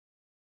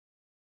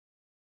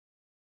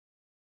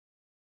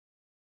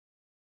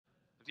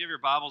you have your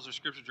Bibles or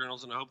scripture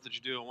journals, and I hope that you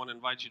do, I want to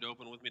invite you to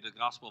open with me to the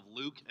Gospel of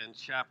Luke and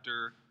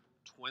chapter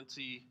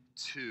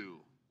 22.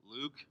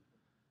 Luke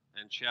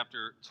and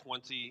chapter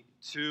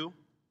 22.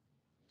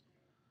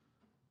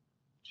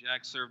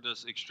 Jack served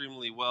us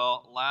extremely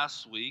well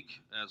last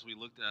week as we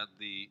looked at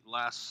the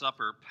Last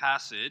Supper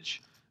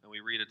passage, and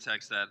we read a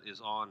text that is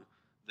on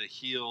the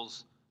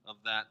heels of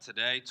that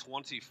today.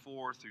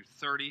 24 through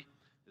 30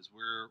 is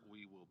where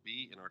we will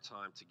be in our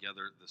time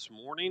together this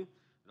morning.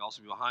 It'll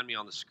also be behind me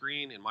on the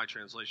screen in my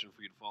translation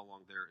for you to follow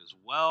along there as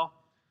well.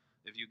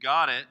 If you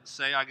got it,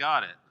 say, I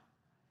got it.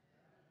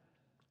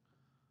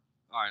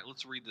 All right,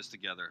 let's read this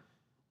together.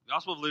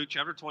 Gospel of Luke,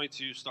 chapter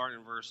 22, starting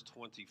in verse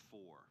 24.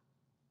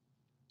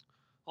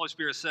 Holy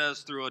Spirit says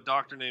through a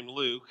doctor named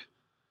Luke,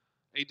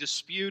 a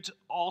dispute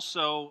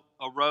also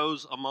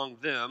arose among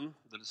them,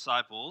 the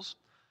disciples,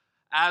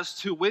 as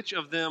to which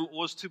of them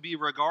was to be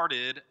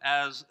regarded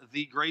as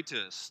the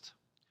greatest.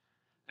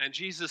 And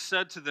Jesus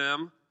said to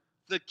them,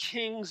 the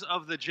kings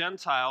of the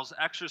Gentiles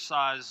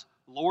exercise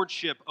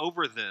lordship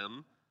over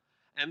them,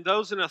 and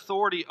those in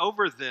authority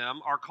over them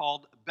are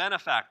called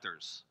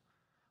benefactors.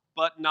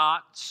 But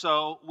not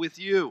so with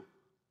you.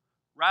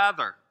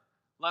 Rather,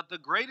 let the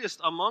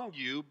greatest among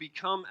you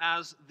become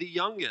as the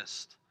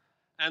youngest,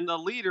 and the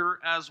leader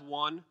as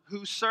one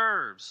who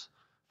serves.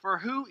 For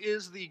who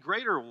is the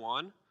greater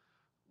one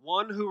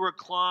who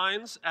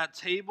reclines at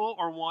table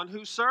or one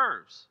who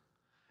serves?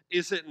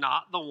 Is it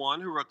not the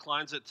one who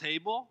reclines at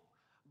table?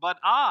 But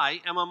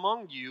I am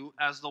among you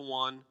as the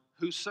one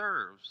who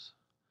serves.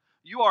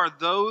 You are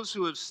those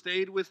who have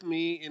stayed with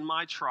me in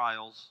my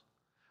trials,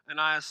 and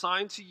I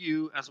assign to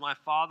you, as my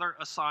Father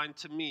assigned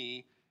to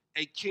me,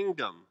 a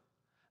kingdom,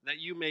 that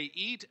you may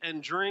eat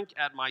and drink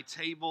at my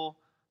table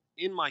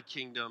in my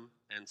kingdom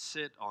and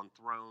sit on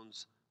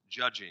thrones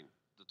judging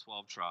the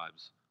 12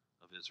 tribes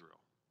of Israel.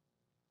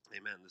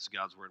 Amen. This is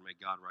God's word. May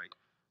God write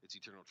its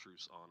eternal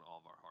truths on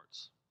all of our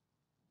hearts.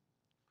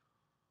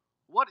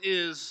 What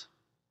is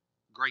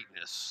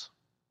greatness?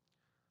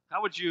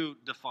 How would you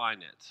define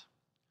it?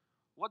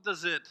 What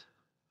does it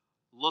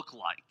look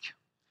like?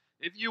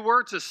 If you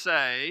were to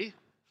say,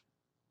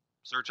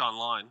 search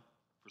online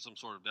for some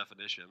sort of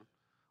definition,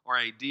 or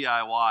a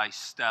DIY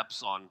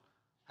steps on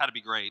how to be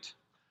great,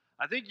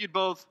 I think you'd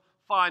both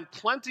find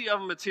plenty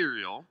of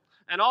material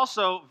and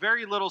also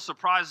very little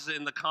surprises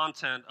in the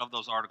content of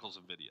those articles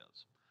and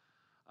videos.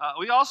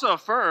 We also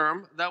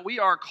affirm that we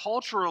are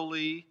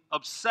culturally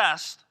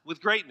obsessed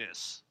with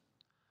greatness.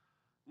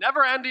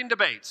 Never-ending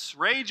debates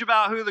rage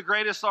about who the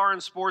greatest are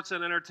in sports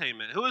and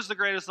entertainment. Who is the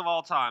greatest of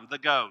all time? The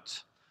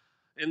GOAT.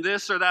 In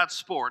this or that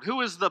sport. Who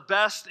is the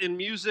best in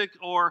music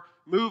or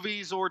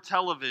movies or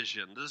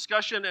television? The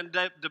discussion and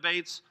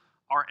debates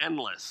are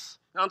endless.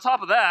 Now, on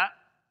top of that,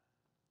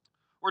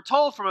 we're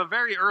told from a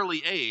very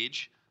early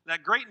age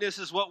that greatness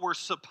is what we're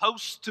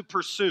supposed to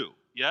pursue,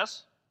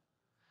 yes?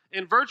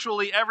 In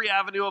virtually every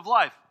avenue of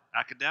life.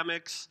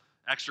 Academics,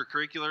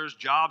 extracurriculars,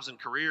 jobs and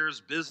careers,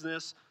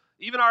 business,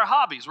 even our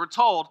hobbies. We're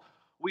told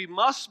we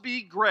must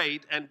be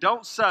great and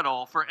don't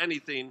settle for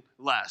anything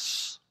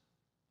less.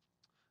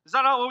 Is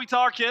that not what we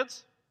tell our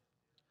kids?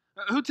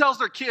 Who tells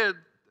their kid,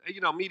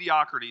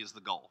 mediocrity is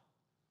the goal?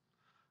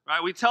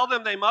 Right? We tell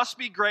them they must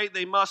be great,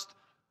 they must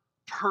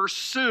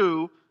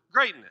pursue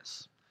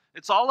greatness.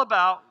 It's all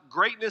about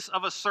greatness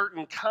of a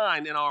certain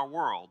kind in our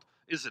world,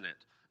 isn't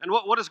it? And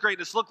what does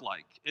greatness look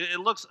like? It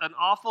looks an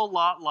awful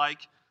lot like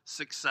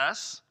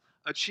success,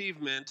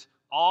 achievement,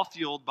 all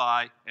fueled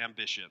by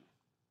ambition.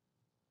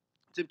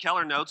 Tim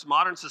Keller notes,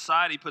 modern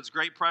society puts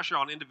great pressure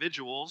on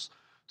individuals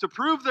to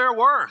prove their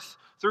worth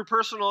through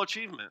personal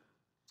achievement.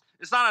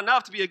 It's not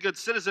enough to be a good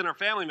citizen or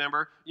family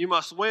member. You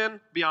must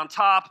win, be on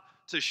top,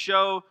 to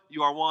show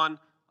you are one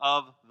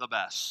of the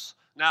best.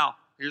 Now,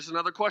 here's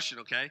another question,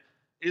 okay?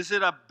 Is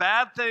it a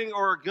bad thing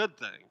or a good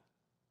thing,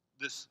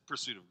 this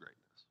pursuit of greatness?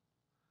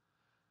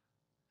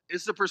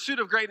 Is the pursuit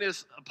of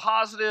greatness a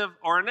positive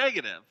or a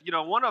negative?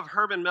 One of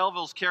Herman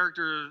Melville's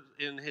characters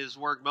in his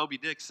work, Moby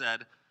Dick,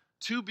 said,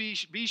 to be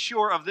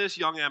sure of this,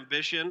 young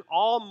ambition,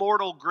 all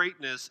mortal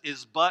greatness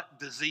is but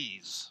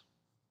disease.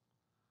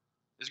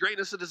 Is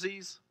greatness a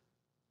disease?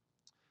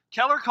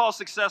 Keller calls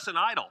success an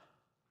idol.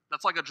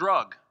 That's like a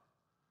drug.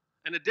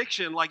 An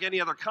addiction, like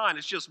any other kind,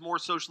 is just more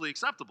socially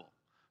acceptable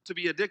to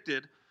be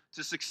addicted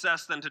to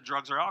success than to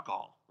drugs or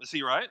alcohol. Is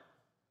he right?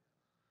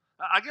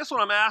 I guess what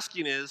I'm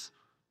asking is,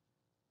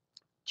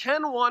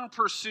 can one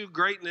pursue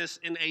greatness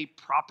in a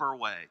proper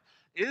way?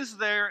 Is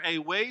there a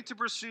way to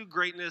pursue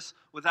greatness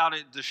without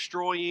it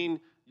destroying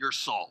your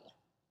soul?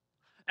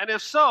 And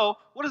if so,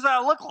 what does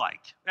that look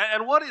like?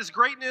 And what is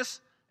greatness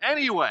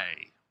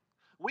anyway?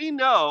 We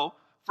know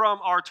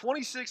from our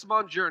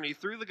 26-month journey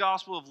through the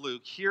Gospel of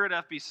Luke here at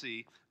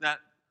FBC that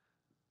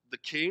the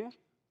King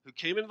who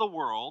came into the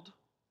world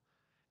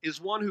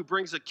is one who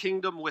brings a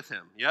kingdom with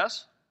him,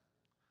 yes?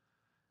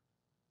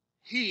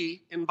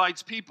 He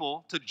invites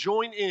people to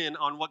join in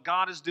on what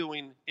God is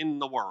doing in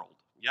the world,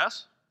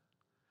 yes?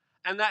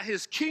 And that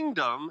his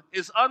kingdom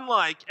is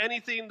unlike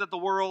anything that the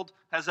world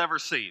has ever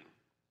seen.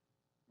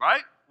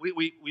 right?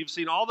 We've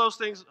seen all those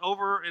things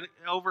over and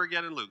over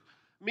again in Luke.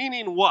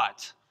 Meaning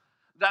what?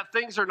 That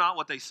things are not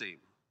what they seem.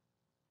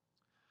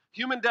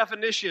 Human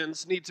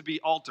definitions need to be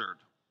altered.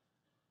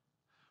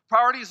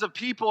 Priorities of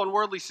people and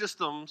worldly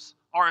systems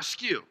are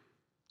askew.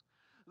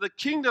 The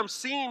kingdom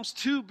seems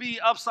to be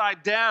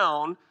upside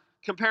down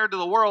compared to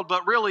the world,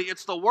 but really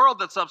it's the world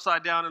that's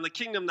upside down and the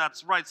kingdom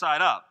that's right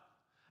side up.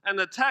 And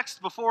the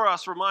text before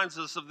us reminds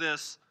us of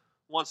this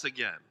once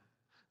again.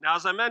 Now,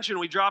 as I mentioned,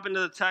 we drop into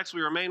the text.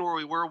 We remain where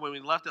we were when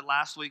we left it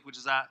last week, which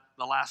is at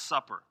the Last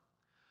Supper.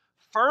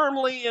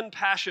 Firmly in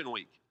Passion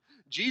Week,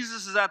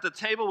 Jesus is at the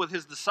table with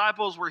his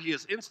disciples where he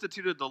has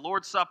instituted the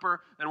Lord's Supper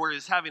and where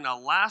he's having a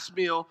last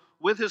meal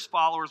with his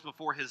followers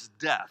before his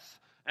death,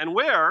 and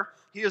where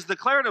he has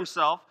declared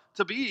himself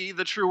to be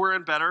the truer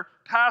and better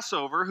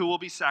Passover who will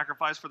be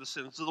sacrificed for the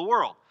sins of the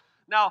world.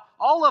 Now,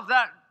 all of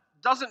that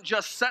doesn't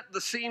just set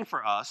the scene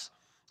for us,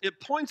 it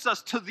points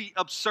us to the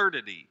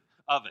absurdity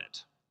of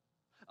it,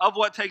 of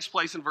what takes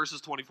place in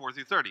verses 24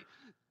 through 30.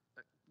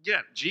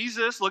 Again,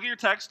 Jesus, look at your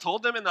text,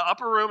 told them in the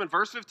upper room in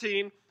verse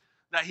 15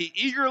 that he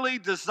eagerly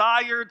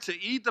desired to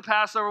eat the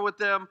Passover with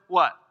them,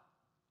 what?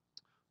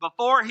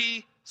 Before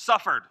he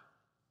suffered.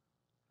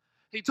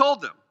 He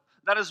told them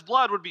that his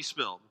blood would be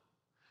spilled.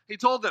 He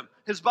told them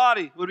his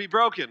body would be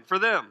broken for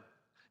them.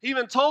 He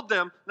even told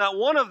them that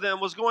one of them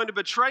was going to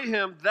betray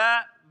him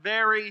that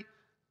very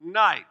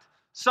night.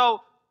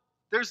 So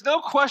there's no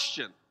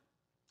question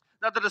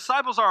that the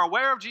disciples are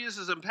aware of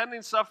Jesus'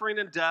 impending suffering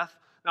and death.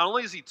 Not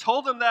only has he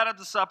told them that at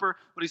the supper,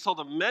 but he's told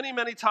them many,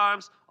 many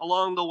times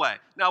along the way.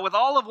 Now, with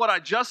all of what I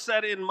just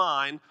said in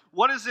mind,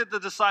 what is it the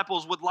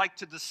disciples would like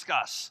to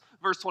discuss?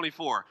 Verse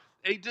 24,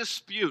 a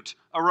dispute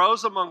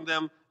arose among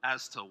them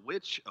as to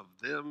which of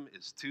them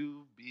is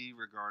to be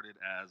regarded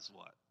as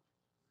what?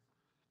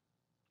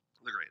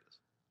 The greatest.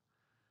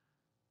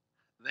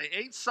 They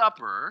ate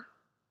supper,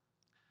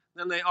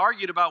 then they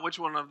argued about which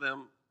one of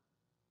them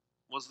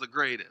was the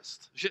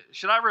greatest.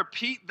 Should I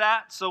repeat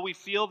that so we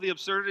feel the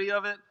absurdity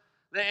of it?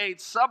 They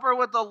ate supper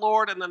with the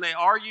Lord, and then they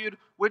argued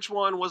which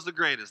one was the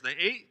greatest. They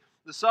ate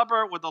the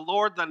supper with the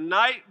Lord the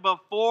night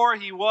before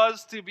he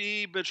was to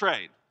be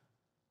betrayed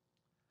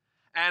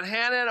and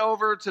handed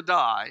over to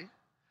die,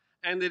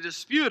 and they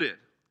disputed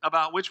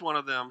about which one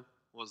of them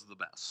was the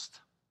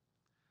best.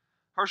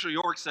 Herschel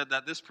York said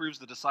that this proves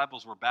the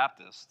disciples were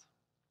Baptist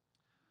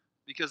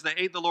because they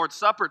ate the Lord's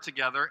Supper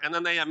together, and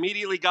then they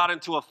immediately got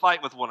into a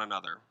fight with one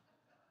another.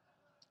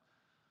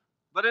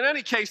 But in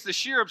any case, the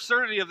sheer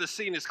absurdity of this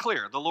scene is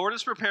clear. The Lord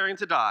is preparing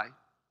to die,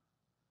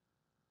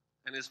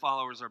 and his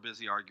followers are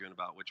busy arguing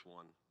about which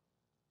one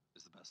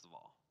is the best of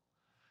all.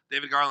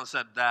 David Garland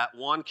said that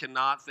one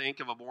cannot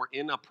think of a more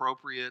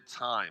inappropriate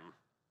time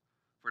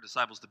for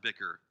disciples to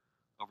bicker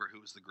over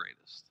who is the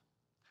greatest.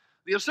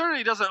 The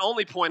absurdity doesn't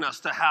only point us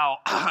to how,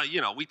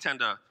 we tend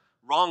to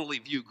wrongly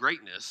view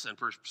greatness and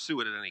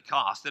pursue it at any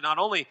cost. It not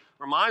only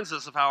reminds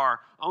us of how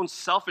our own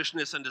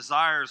selfishness and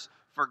desires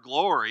for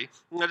glory.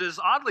 It is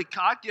oddly,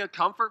 I get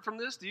comfort from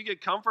this. Do you get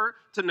comfort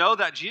to know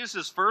that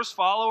Jesus' first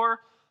follower,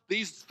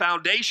 these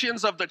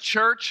foundations of the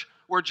church,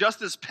 were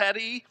just as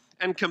petty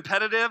and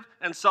competitive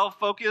and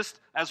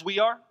self-focused as we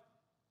are?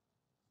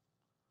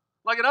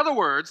 Like, in other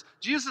words,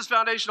 Jesus'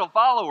 foundational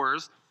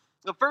followers,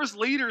 the first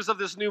leaders of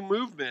this new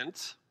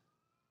movement,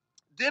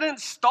 didn't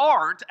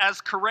start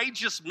as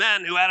courageous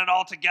men who had it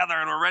all together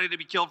and were ready to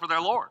be killed for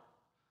their Lord.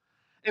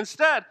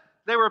 Instead,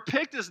 they were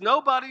picked as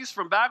nobodies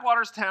from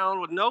backwaters town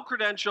with no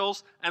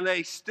credentials, and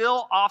they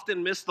still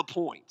often missed the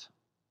point,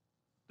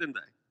 didn't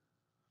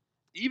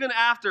they? Even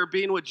after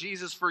being with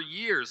Jesus for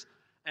years,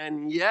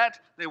 and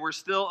yet they were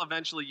still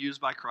eventually used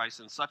by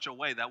Christ in such a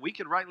way that we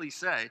could rightly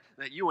say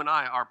that you and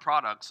I are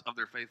products of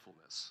their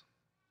faithfulness.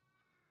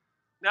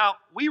 Now,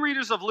 we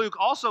readers of Luke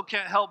also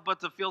can't help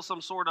but to feel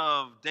some sort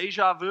of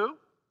deja vu.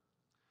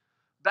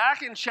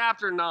 Back in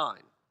chapter 9,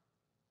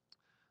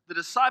 the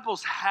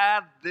disciples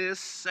had this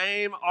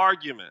same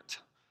argument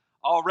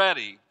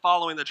already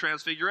following the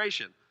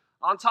transfiguration.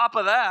 On top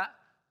of that,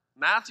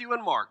 Matthew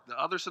and Mark, the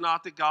other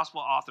synoptic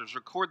gospel authors,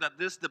 record that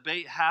this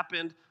debate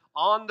happened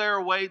on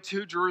their way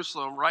to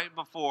Jerusalem right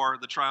before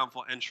the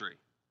triumphal entry.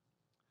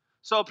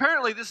 So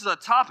apparently this is a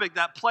topic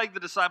that plagued the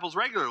disciples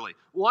regularly,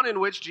 one in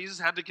which Jesus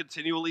had to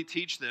continually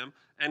teach them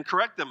and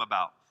correct them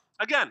about.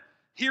 Again,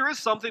 here is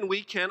something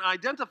we can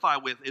identify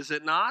with, is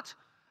it not?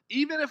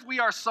 Even if we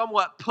are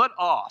somewhat put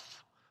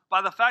off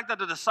by the fact that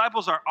the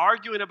disciples are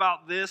arguing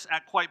about this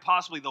at quite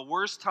possibly the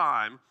worst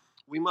time,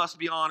 we must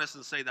be honest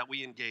and say that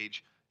we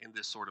engage in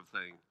this sort of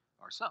thing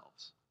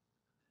ourselves.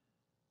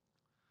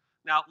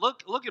 Now,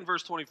 look in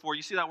verse 24.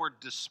 You see that word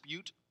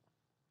dispute?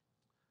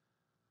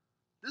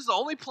 This is the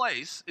only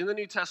place in the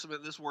New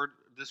Testament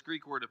this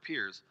Greek word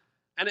appears,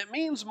 and it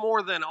means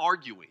more than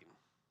arguing.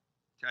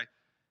 Okay?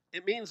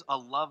 It means a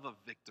love of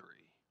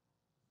victory,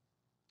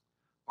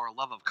 or a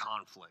love of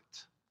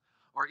conflict,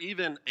 or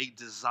even a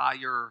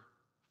desire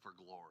for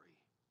glory.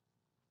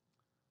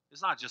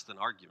 It's not just an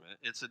argument.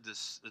 It's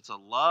a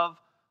love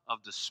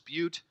of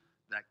dispute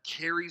that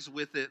carries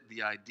with it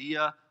the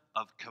idea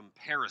of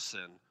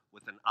comparison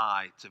with an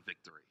eye to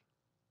victory.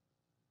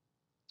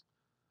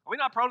 Are we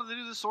not prone to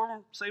do this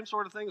same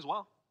sort of thing as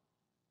well?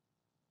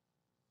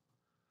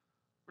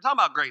 We're talking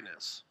about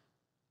greatness.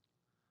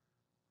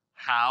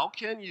 How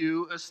can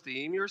you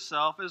esteem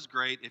yourself as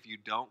great if you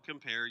don't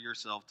compare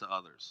yourself to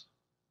others?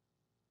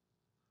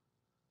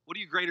 What are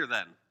you greater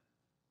than?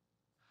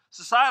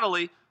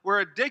 Societally, we're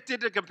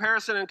addicted to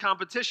comparison and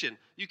competition.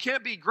 You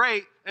can't be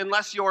great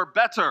unless you're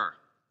better.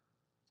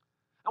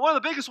 And one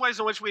of the biggest ways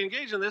in which we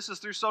engage in this is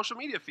through social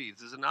media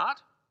feeds, is it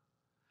not?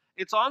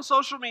 It's on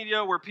social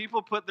media where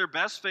people put their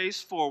best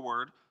face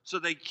forward so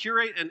they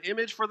curate an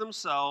image for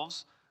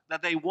themselves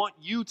that they want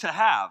you to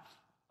have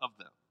of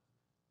them.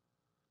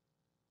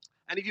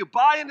 And if you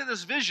buy into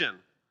this vision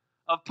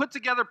of put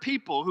together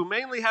people who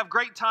mainly have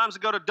great times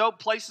and go to dope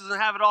places and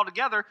have it all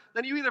together,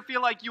 then you either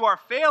feel like you are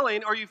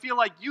failing or you feel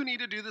like you need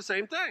to do the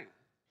same thing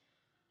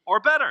or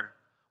better.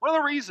 One of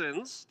the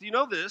reasons, do you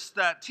know this,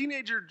 that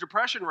teenager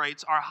depression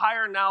rates are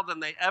higher now than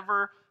they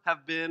ever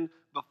have been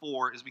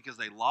before is because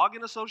they log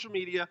into social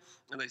media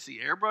and they see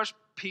airbrushed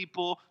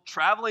people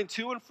traveling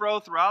to and fro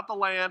throughout the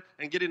land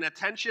and getting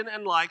attention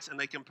and likes, and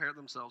they compare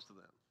themselves to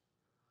them.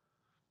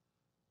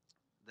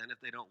 Then if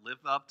they don't live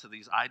up to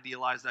these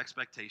idealized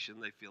expectations,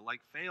 they feel like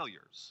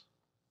failures.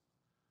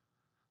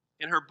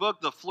 In her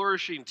book, The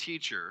Flourishing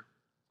Teacher,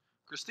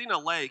 Christina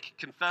Lake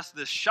confessed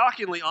this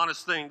shockingly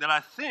honest thing that I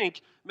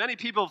think many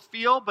people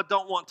feel but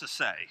don't want to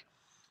say.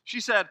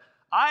 She said,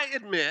 I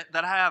admit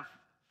that I have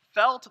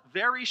felt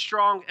very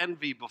strong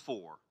envy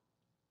before.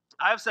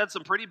 I have said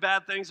some pretty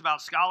bad things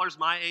about scholars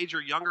my age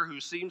or younger who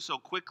seem so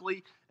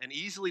quickly and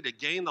easily to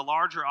gain the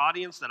larger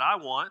audience that I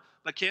want,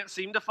 but can't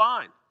seem to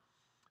find.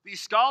 These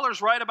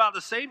scholars write about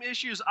the same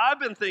issues I've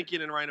been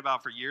thinking and writing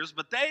about for years,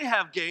 but they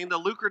have gained the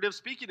lucrative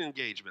speaking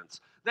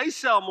engagements. They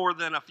sell more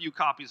than a few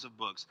copies of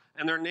books,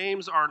 and their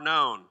names are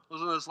known.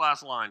 Listen to this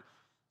last line.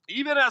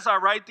 Even as I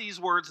write these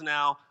words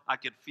now, I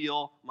could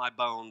feel my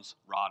bones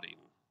rotting.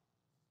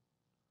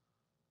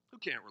 Who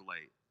can't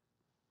relate?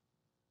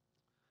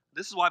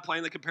 This is why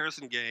playing the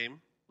comparison game,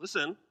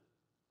 listen,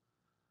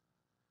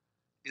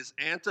 is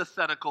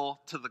antithetical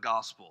to the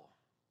gospel.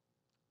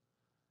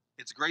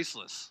 It's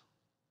graceless.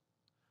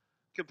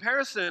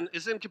 Comparison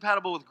is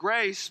incompatible with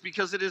grace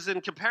because it is in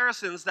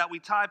comparisons that we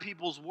tie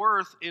people's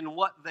worth in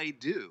what they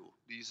do.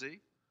 Do you see?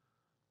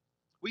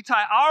 We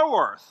tie our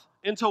worth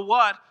into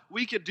what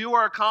we could do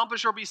or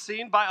accomplish or be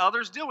seen by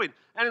others doing.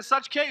 And in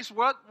such case,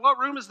 what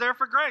room is there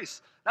for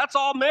grace? That's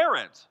all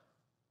merit.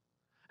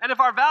 And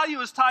if our value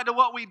is tied to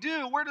what we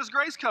do, where does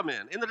grace come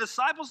in? In the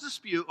disciples'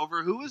 dispute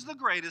over who is the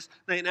greatest,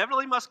 they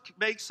inevitably must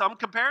make some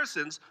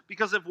comparisons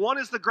because if one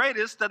is the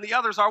greatest, then the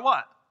others are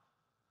what?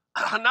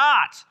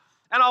 Not.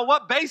 And on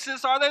what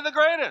basis are they the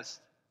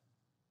greatest?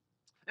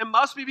 It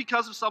must be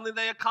because of something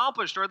they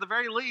accomplished, or at the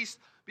very least,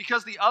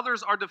 because the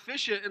others are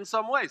deficient in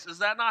some ways. Is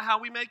that not how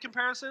we make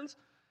comparisons?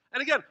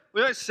 And again, we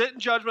always sit in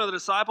judgment of the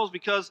disciples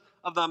because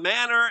of the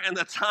manner and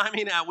the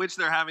timing at which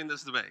they're having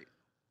this debate.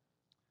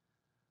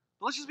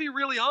 But let's just be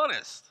really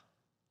honest.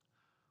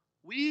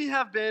 We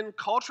have been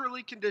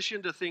culturally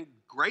conditioned to think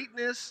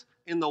greatness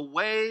in the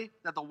way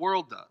that the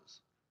world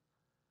does.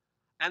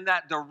 And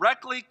that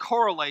directly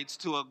correlates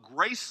to a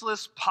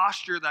graceless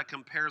posture that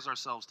compares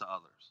ourselves to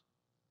others,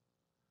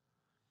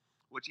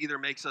 which either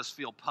makes us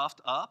feel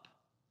puffed up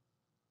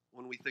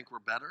when we think we're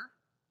better,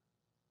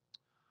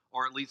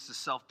 or it leads to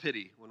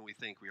self-pity when we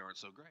think we aren't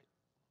so great.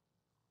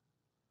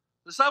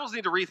 The disciples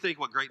need to rethink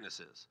what greatness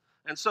is,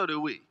 and so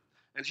do we.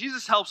 And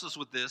Jesus helps us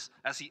with this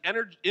as he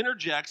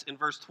interjects in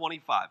verse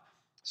 25.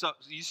 So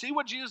you see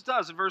what Jesus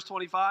does in verse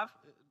 25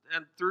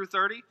 and through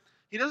 30?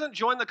 He doesn't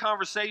join the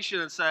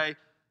conversation and say,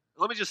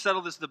 let me just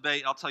settle this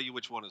debate. I'll tell you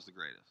which one is the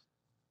greatest.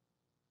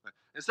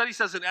 Instead, he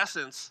says, in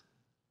essence,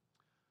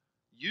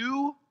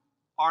 you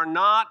are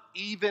not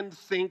even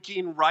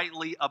thinking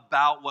rightly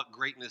about what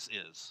greatness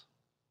is.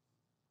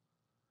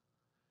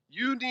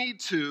 You need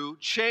to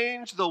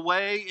change the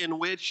way in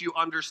which you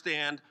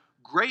understand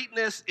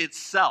greatness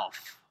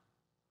itself.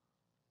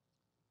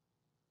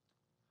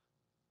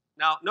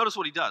 Now, notice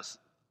what he does.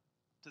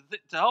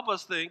 To help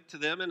us think, to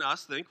them and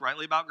us think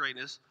rightly about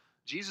greatness,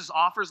 Jesus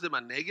offers them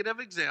a negative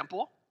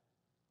example,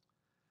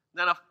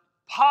 then a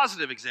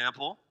positive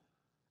example,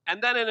 and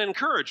then an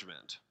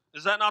encouragement.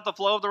 Is that not the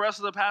flow of the rest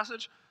of the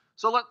passage?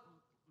 So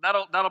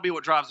that'll be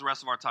what drives the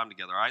rest of our time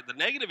together, all right? The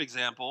negative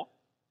example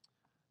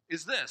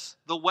is this,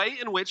 the way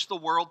in which the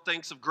world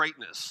thinks of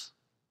greatness.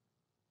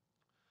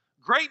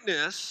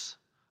 Greatness,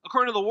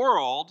 according to the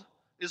world,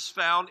 is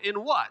found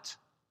in what?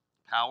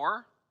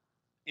 Power,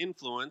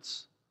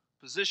 influence,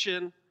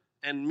 position,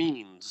 and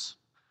means.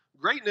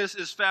 Greatness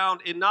is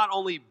found in not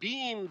only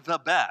being the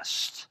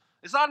best.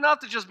 It's not enough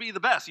to just be the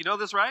best. You know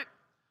this, right?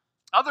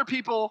 Other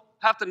people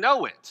have to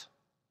know it,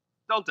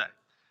 don't they?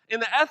 In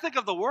the ethic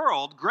of the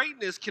world,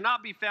 greatness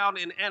cannot be found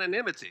in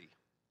anonymity.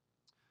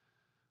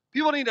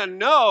 People need to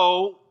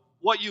know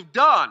what you've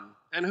done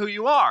and who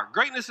you are.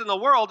 Greatness in the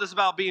world is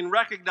about being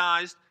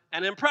recognized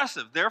and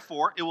impressive.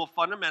 Therefore, it will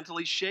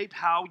fundamentally shape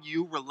how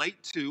you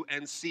relate to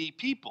and see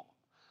people.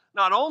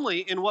 Not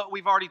only in what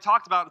we've already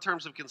talked about in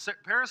terms of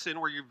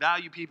comparison, where you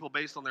value people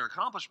based on their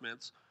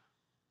accomplishments,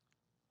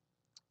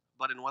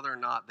 but in whether or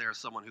not there's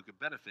someone who could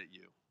benefit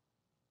you.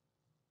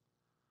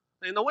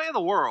 In the way of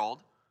the world,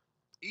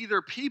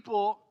 either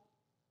people,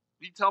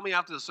 you tell me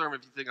after the sermon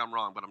if you think I'm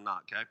wrong, but I'm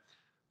not, okay?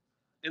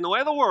 In the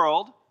way of the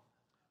world,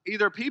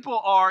 either people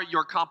are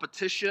your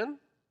competition,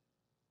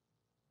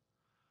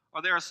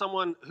 or they are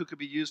someone who could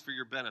be used for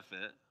your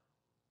benefit.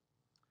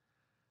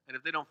 And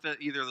if they don't fit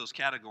either of those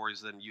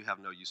categories, then you have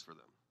no use for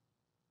them.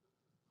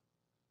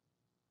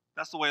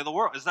 That's the way of the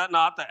world. Is that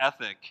not the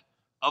ethic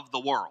of the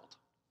world?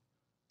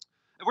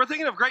 If we're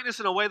thinking of greatness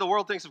in a way the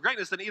world thinks of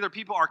greatness, then either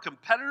people are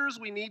competitors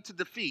we need to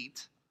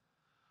defeat,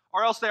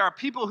 or else they are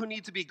people who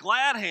need to be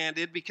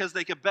glad-handed because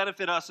they could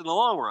benefit us in the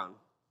long run.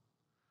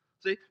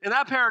 See, in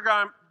that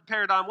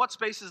paradigm, what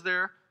space is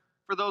there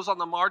for those on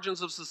the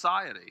margins of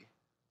society?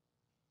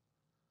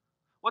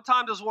 What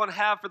time does one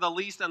have for the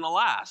least and the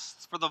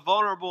last, for the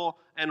vulnerable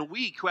and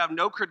weak who have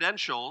no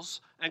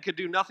credentials and could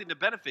do nothing to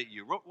benefit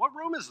you? What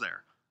room is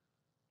there?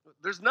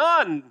 There's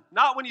none.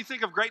 Not when you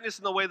think of greatness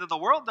in the way that the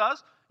world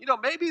does. You know,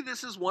 maybe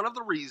this is one of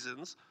the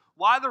reasons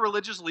why the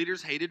religious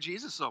leaders hated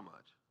Jesus so much.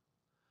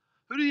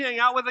 Who did he hang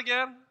out with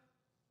again?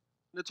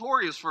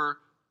 Notorious for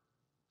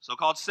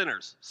so-called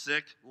sinners,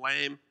 sick,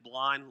 lame,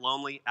 blind,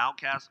 lonely,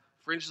 outcasts,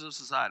 fringes of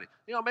society.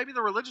 You know, maybe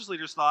the religious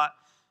leaders thought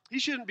he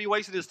shouldn't be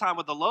wasting his time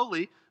with the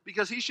lowly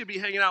because he should be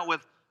hanging out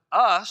with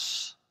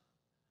us,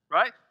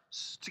 right?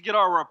 To get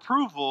our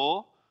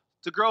approval,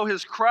 to grow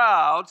his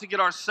crowd, to get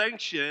our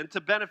sanction, to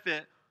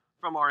benefit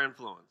from our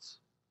influence.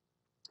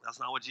 That's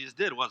not what Jesus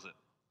did, was it?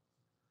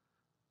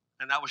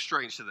 And that was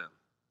strange to them.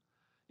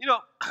 You know,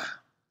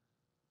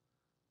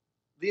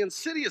 the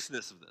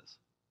insidiousness of this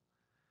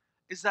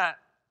is that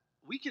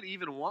we could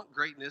even want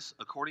greatness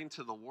according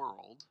to the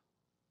world,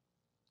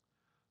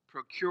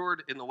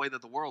 procured in the way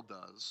that the world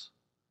does,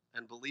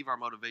 and believe our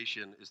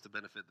motivation is to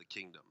benefit the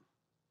kingdom.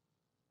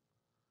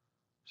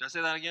 Should I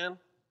say that again?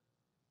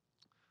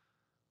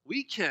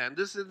 We can,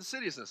 this is the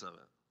insidiousness of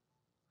it.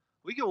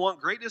 We can want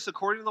greatness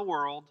according to the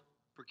world,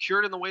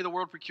 procured in the way the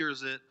world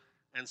procures it,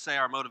 and say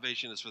our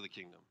motivation is for the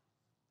kingdom.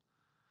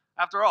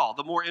 After all,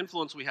 the more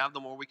influence we have, the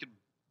more we can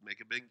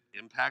make a big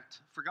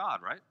impact for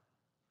God, right?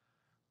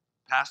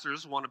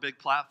 Pastors want a big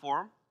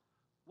platform.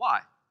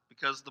 Why?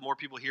 Because the more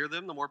people hear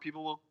them, the more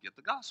people will get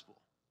the gospel.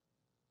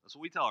 That's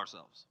what we tell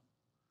ourselves.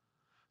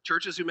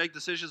 Churches who make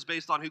decisions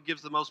based on who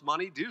gives the most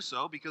money do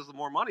so because the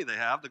more money they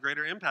have, the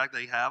greater impact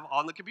they have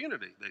on the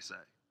community, they say.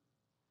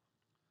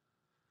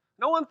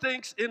 No one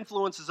thinks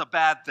influence is a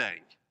bad thing,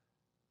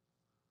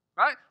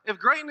 right? If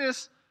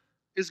greatness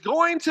is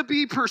going to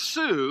be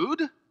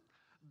pursued,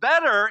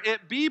 better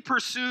it be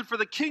pursued for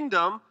the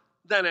kingdom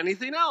than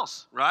anything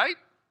else, right?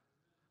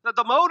 That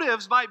the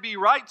motives might be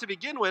right to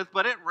begin with,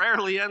 but it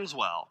rarely ends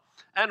well.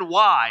 And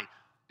why?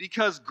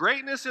 Because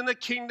greatness in the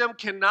kingdom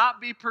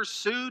cannot be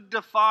pursued,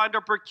 defined,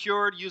 or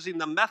procured using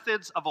the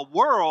methods of a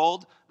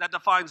world that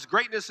defines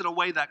greatness in a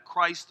way that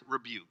Christ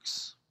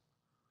rebukes.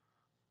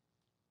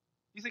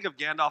 You think of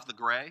Gandalf the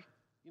Grey.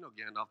 You know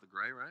Gandalf the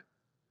Grey, right?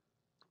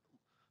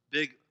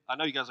 I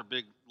know you guys are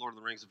big Lord of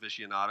the Rings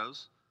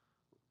aficionados.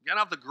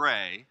 Gandalf the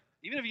Grey,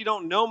 even if you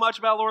don't know much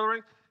about Lord of the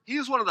Rings, he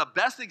is one of the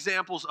best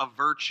examples of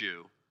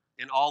virtue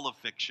in all of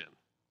fiction.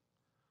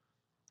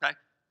 Okay?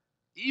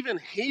 Even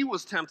he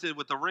was tempted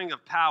with the ring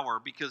of power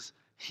because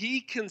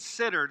he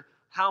considered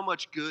how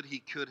much good he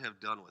could have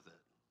done with it.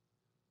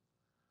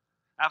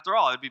 After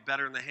all, it'd be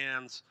better in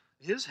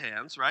his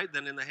hands, right,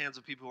 than in the hands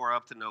of people who are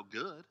up to no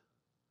good.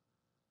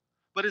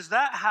 But is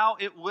that how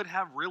it would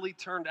have really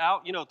turned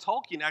out? You know,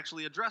 Tolkien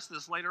actually addressed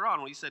this later on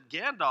when he said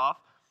Gandalf,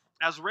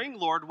 as Ring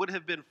Lord, would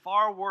have been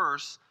far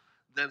worse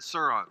than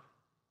Sauron.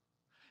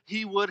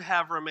 He would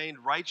have remained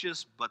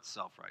righteous but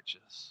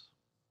self-righteous.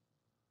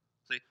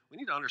 See, we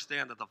need to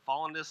understand that the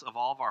fallenness of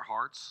all of our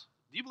hearts,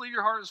 do you believe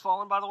your heart is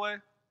fallen, by the way?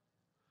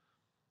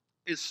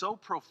 Is so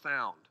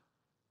profound.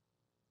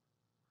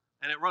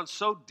 And it runs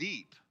so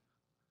deep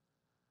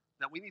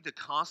that we need to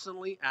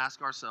constantly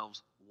ask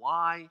ourselves,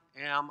 why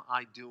am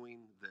I doing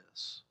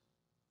this?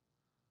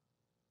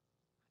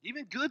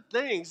 Even good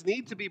things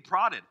need to be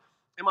prodded.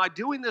 Am I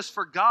doing this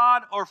for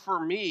God or for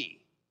me?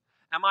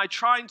 Am I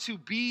trying to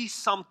be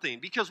something?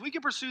 Because we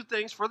can pursue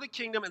things for the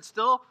kingdom and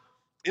still,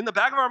 in the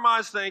back of our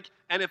minds, think,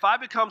 and if I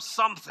become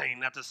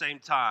something at the same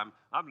time,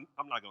 I'm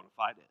not going to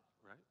fight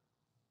it, right?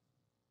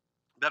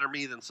 Better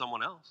me than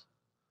someone else.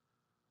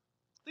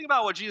 Think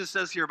about what Jesus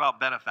says here about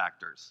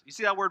benefactors. You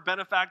see that word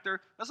benefactor?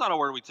 That's not a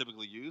word we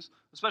typically use,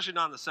 especially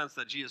not in the sense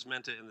that Jesus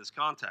meant it in this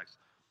context.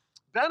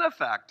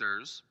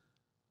 Benefactors,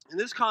 in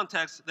this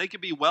context, they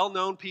could be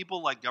well-known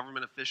people like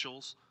government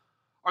officials,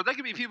 or they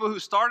could be people who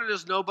started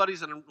as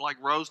nobodies and like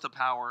rose to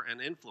power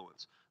and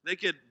influence. They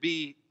could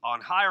be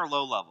on high or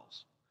low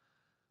levels.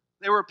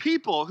 They were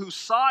people who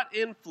sought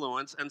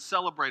influence and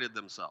celebrated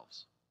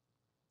themselves.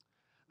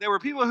 They were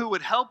people who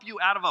would help you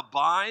out of a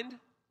bind,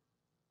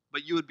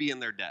 but you would be in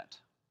their debt.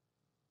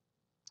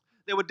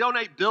 They would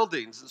donate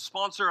buildings and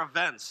sponsor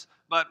events,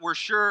 but were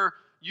sure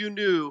you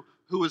knew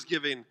who was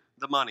giving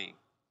the money.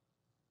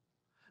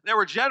 They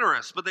were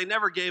generous, but they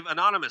never gave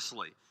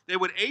anonymously. They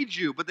would aid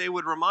you, but they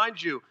would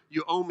remind you,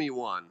 you owe me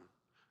one.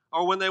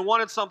 Or when they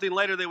wanted something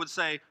later, they would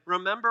say,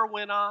 remember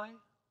when I?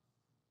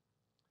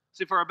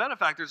 See, for our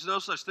benefactors, there's no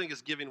such thing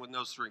as giving with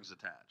no strings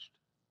attached.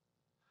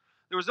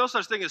 There was no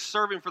such thing as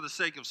serving for the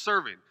sake of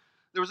serving.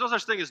 There was no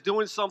such thing as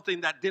doing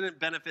something that didn't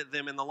benefit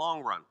them in the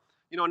long run.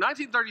 You know, in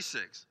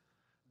 1936,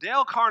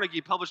 Dale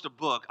Carnegie published a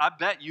book I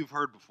bet you've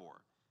heard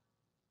before,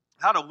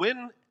 How to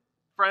Win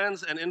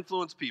Friends and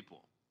Influence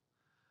People.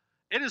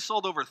 It has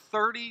sold over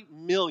 30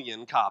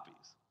 million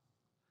copies,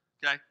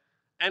 okay?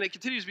 And it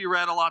continues to be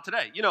read a lot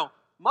today. You know,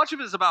 much of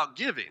it is about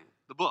giving,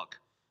 the book.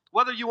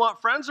 Whether you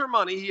want friends or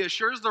money, he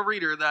assures the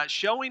reader that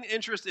showing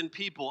interest in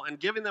people and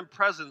giving them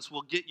presents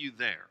will get you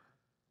there.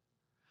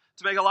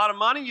 To make a lot of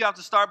money, you have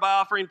to start by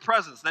offering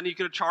presents. Then you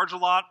can charge a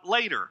lot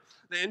later.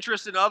 The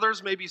interest in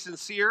others may be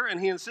sincere, and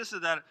he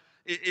insisted that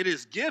it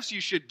is gifts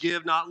you should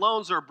give, not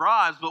loans or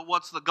bribes, but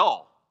what's the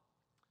goal?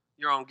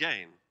 Your own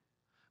gain.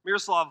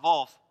 Miroslav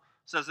Volf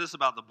says this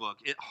about the book.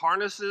 It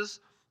harnesses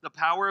the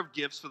power of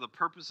gifts for the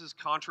purposes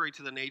contrary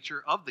to the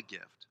nature of the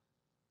gift.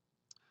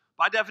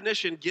 By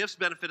definition, gifts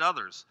benefit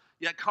others.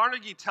 Yet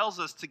Carnegie tells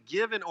us to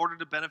give in order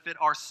to benefit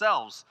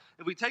ourselves.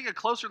 If we take a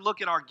closer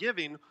look at our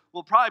giving,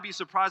 we'll probably be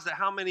surprised at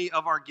how many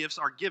of our gifts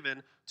are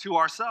given to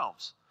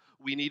ourselves.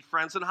 We need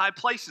friends in high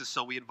places,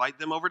 so we invite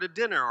them over to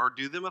dinner or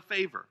do them a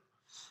favor.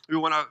 We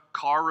want a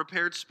car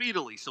repaired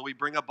speedily, so we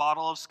bring a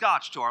bottle of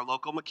scotch to our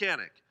local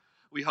mechanic.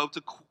 We hope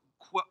to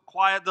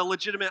quiet the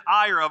legitimate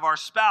ire of our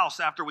spouse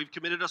after we've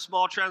committed a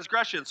small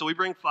transgression, so we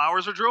bring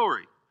flowers or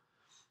jewelry.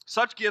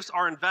 Such gifts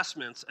are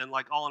investments, and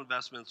like all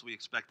investments, we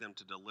expect them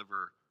to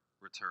deliver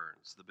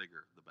returns. The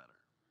bigger, the better.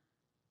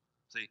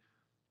 See,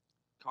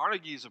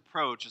 Carnegie's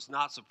approach is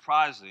not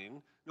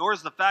surprising, nor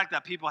is the fact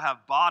that people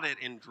have bought it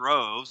in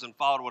droves and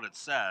followed what it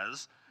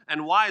says.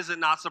 And why is it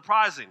not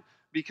surprising?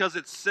 Because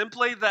it's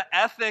simply the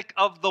ethic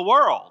of the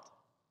world.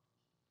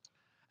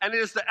 And it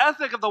is the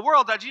ethic of the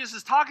world that Jesus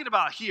is talking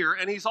about here,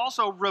 and he's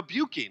also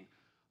rebuking.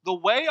 The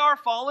way our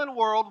fallen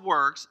world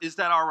works is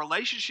that our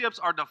relationships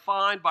are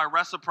defined by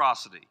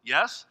reciprocity,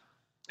 yes?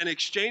 An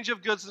exchange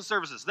of goods and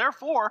services.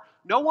 Therefore,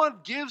 no one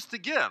gives to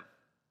give.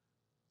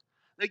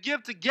 They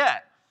give to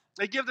get.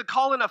 They give to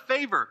call in a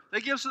favor. They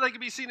give so they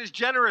can be seen as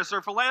generous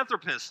or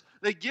philanthropists.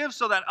 They give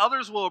so that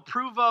others will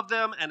approve of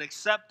them and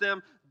accept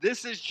them.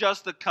 This is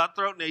just the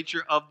cutthroat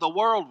nature of the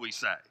world, we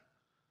say.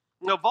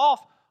 Now, Volf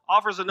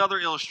offers another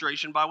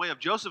illustration by way of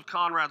Joseph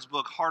Conrad's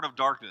book, Heart of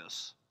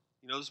Darkness.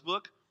 You know this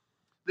book?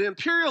 The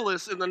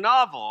imperialists in the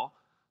novel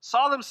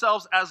saw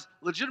themselves as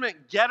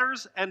legitimate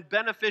getters and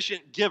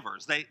beneficent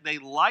givers. They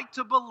like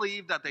to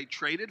believe that they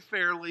traded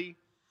fairly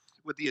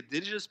with the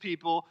indigenous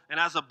people, and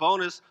as a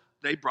bonus,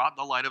 they brought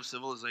the light of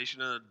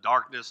civilization in the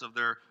darkness of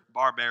their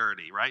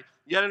barbarity, right?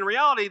 Yet in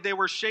reality, they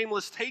were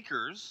shameless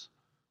takers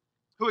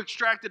who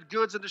extracted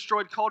goods and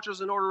destroyed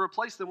cultures in order to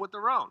replace them with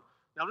their own.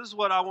 Now, this is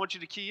what I want you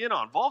to key in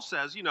on. Volf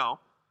says, you know,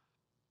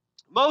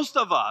 most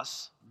of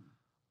us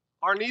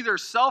are neither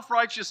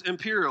self-righteous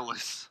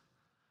imperialists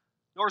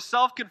nor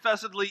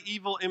self-confessedly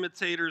evil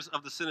imitators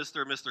of the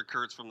sinister Mr.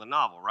 Kurtz from the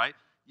novel, right?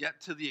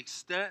 Yet to the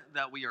extent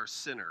that we are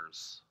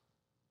sinners,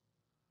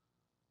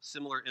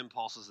 similar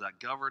impulses that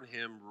govern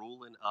him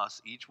rule in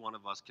us. Each one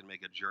of us can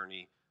make a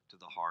journey to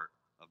the heart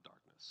of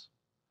darkness.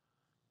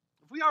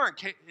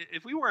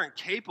 If we weren't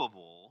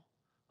capable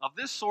of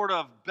this sort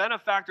of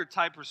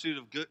benefactor-type pursuit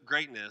of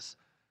greatness,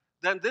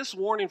 then this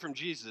warning from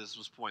Jesus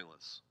was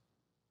pointless.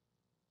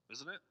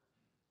 Isn't it?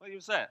 What do you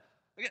say?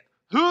 Again,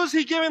 who's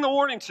he giving the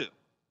warning to?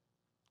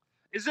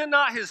 Is it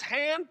not his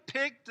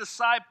hand-picked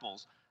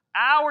disciples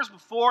hours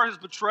before his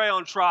betrayal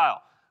and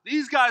trial?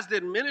 These guys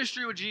did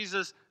ministry with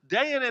Jesus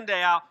day in and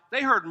day out.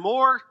 They heard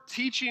more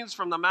teachings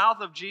from the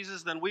mouth of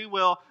Jesus than we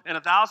will in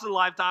 1,000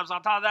 lifetimes.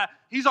 On top of that,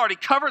 he's already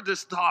covered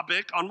this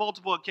topic on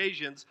multiple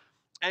occasions,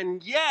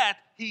 and yet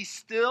he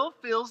still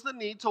feels the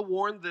need to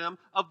warn them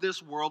of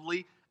this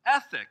worldly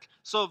ethic.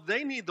 So if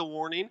they need the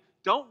warning,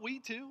 don't we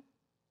too?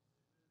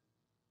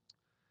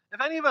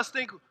 If any of us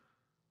think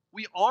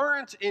we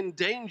aren't in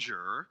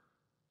danger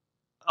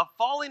of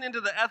falling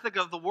into the ethic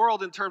of the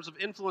world in terms of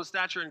influence,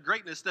 stature, and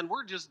greatness, then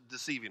we're just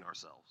deceiving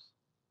ourselves.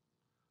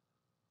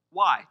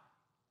 Why?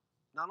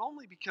 Not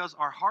only because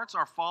our hearts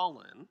are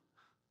fallen,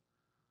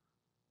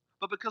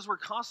 but because we're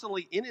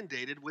constantly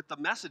inundated with the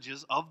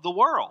messages of the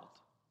world.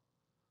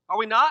 Are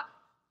we not?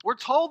 We're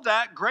told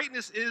that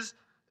greatness is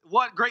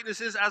what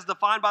greatness is as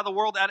defined by the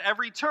world at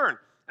every turn.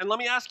 And let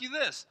me ask you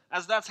this,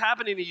 as that's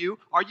happening to you,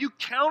 are you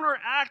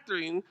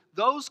counteracting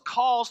those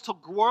calls to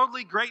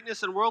worldly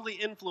greatness and worldly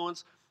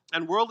influence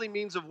and worldly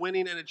means of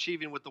winning and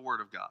achieving with the Word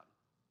of God?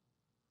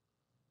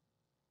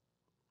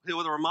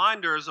 With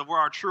reminders of where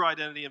our true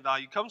identity and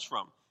value comes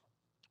from.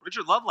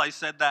 Richard Lovelace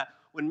said that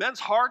when men's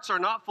hearts are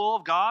not full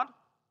of God,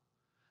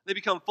 they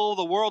become full of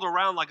the world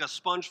around like a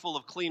sponge full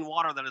of clean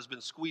water that has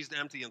been squeezed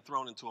empty and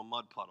thrown into a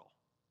mud puddle.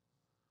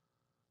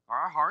 Are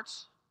our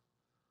hearts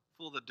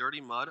full of the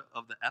dirty mud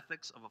of the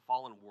ethics of a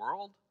fallen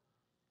world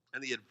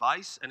and the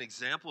advice and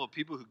example of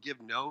people who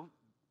give no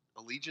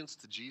allegiance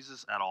to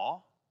Jesus at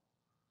all?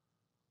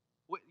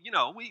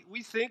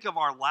 We think of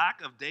our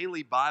lack of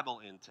daily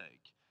Bible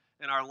intake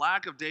and our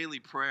lack of daily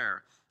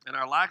prayer and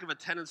our lack of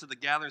attendance at the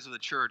gatherings of the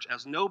church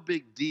as no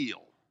big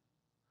deal.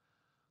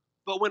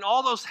 But when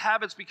all those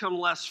habits become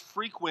less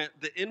frequent,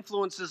 the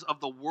influences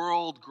of the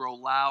world grow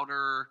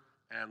louder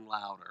and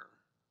louder.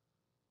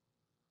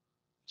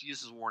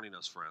 Jesus is warning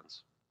us,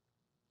 friends.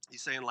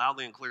 He's saying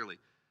loudly and clearly,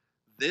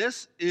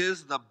 this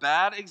is the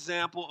bad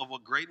example of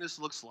what greatness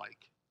looks like.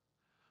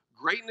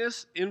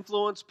 Greatness,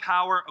 influence,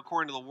 power,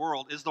 according to the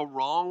world, is the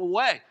wrong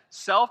way.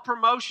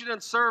 Self-promotion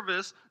and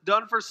service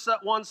done for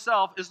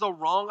oneself is the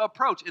wrong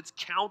approach. It's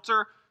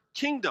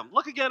counter-kingdom.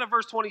 Look again at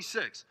verse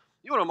 26.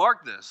 You want to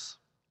mark this.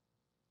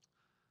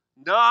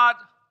 Not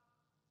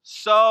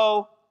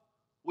so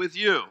with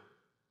you.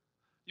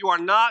 You are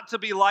not to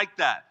be like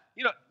that.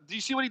 You know, do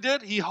you see what he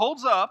did? He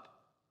holds up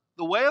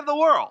the way of the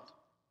world,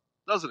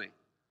 doesn't he?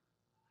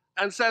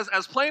 And says,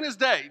 as plain as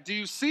day, do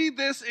you see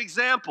this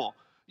example?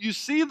 You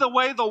see the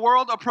way the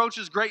world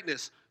approaches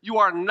greatness. You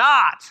are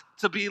not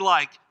to be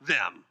like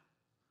them.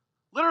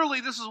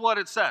 Literally, this is what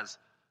it says.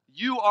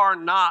 You are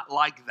not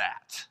like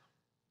that.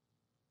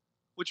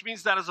 Which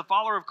means that as a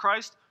follower of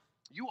Christ,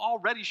 you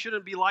already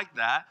shouldn't be like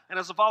that. And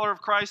as a follower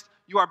of Christ,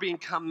 you are being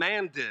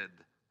commanded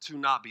to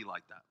not be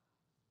like that.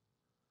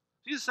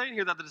 Jesus is saying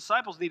here that the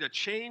disciples need a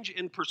change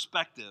in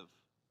perspective.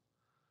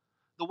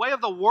 The way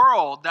of the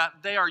world that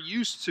they are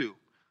used to,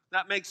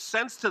 that makes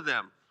sense to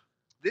them,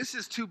 this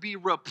is to be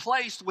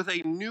replaced with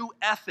a new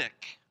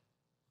ethic,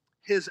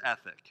 his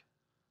ethic.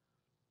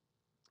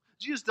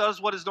 Jesus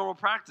does what his normal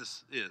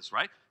practice is,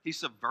 right? He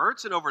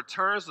subverts and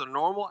overturns the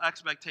normal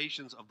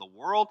expectations of the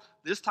world,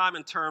 this time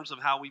in terms of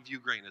how we view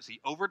greatness.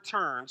 He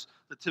overturns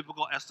the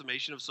typical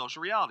estimation of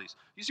social realities.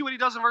 You see what he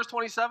does in verse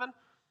 27?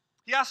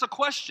 He asks a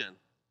question,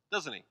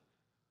 doesn't he?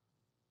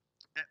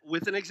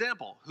 With an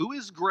example. Who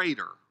is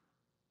greater?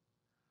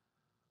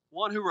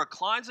 One who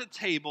reclines at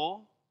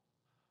table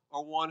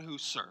or one who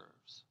serves?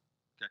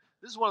 Okay,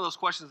 this is one of those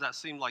questions that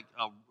seem like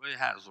it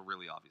has a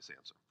really obvious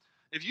answer.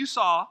 If you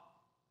saw,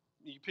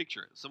 you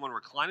picture it, someone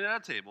reclining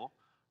at a table,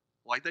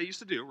 like they used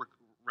to do,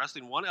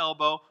 resting one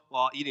elbow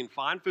while eating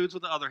fine foods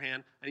with the other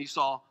hand, and you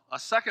saw a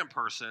second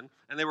person,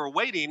 and they were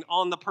waiting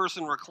on the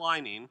person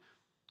reclining,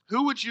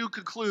 who would you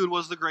conclude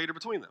was the greater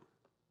between them?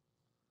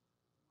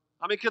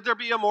 I mean, could there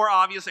be a more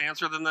obvious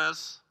answer than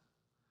this?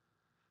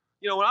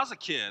 You know, when I was a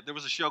kid, there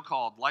was a show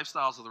called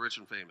Lifestyles of the Rich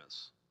and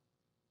Famous,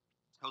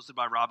 hosted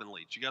by Robin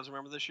Leach. You guys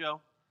remember this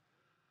show?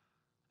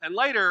 And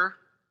later,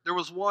 there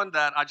was one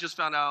that I just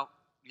found out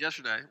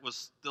yesterday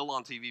was still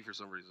on TV for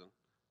some reason,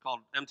 called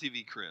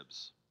MTV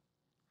Cribs.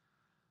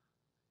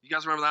 You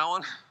guys remember that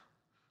one?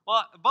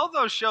 Well, both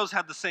those shows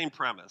had the same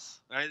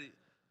premise, right?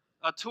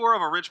 A tour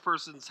of a rich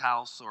person's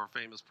house or a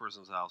famous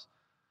person's house,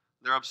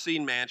 their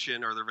obscene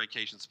mansion or their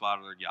vacation spot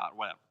or their yacht,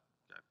 whatever.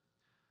 Okay.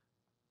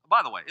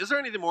 By the way, is there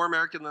anything more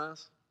American than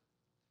this?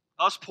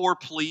 Us poor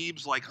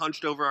plebes, like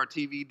hunched over our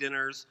TV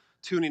dinners,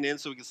 tuning in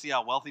so we can see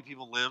how wealthy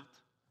people lived.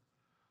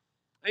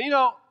 And you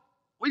know,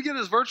 we get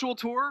this virtual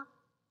tour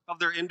of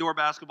their indoor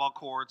basketball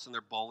courts and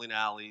their bowling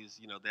alleys.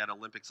 You know, they had an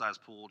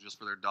Olympic-sized pool just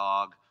for their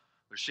dog.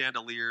 Their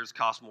chandeliers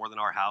cost more than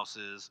our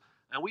houses.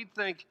 And we'd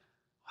think,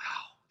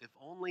 wow, if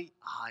only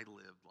I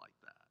lived like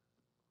that.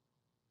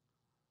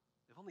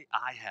 If only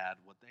I had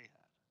what they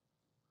had.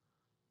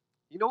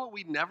 You know what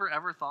we never,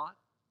 ever thought?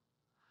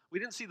 We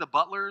didn't see the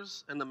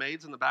butlers and the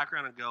maids in the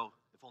background and go,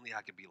 if only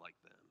I could be like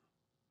them.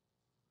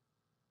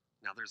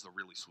 Now there's the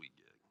really sweet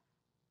gig.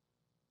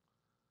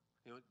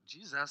 You know,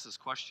 Jesus asked this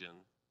question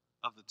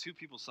of the two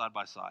people side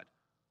by side,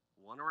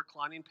 one a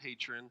reclining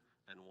patron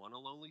and one a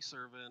lowly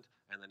servant,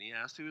 and then he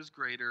asked who is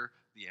greater.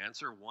 The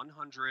answer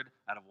 100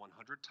 out of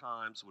 100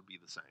 times would be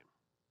the same.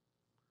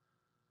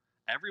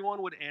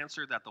 Everyone would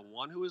answer that the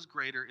one who is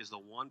greater is the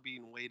one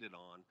being waited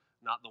on,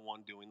 not the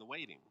one doing the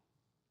waiting.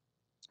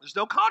 There's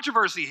no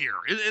controversy here.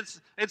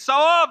 It's so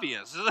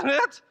obvious, isn't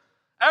it?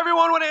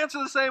 Everyone would answer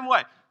the same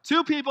way.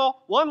 Two people,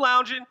 one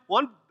lounging,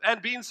 one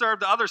and being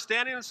served, the other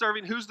standing and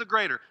serving. Who's the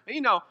greater? And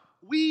you know,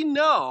 we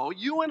know,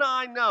 you and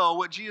I know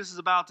what Jesus is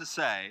about to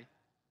say,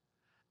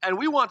 and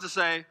we want to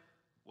say,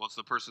 well, it's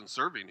the person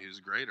serving who's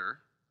greater.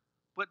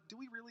 But do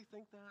we really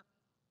think that?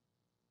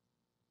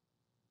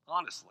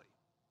 Honestly.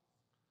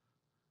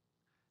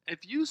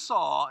 If you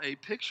saw a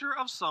picture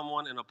of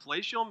someone in a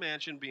palatial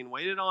mansion being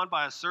waited on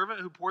by a servant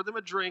who poured them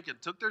a drink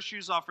and took their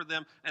shoes off for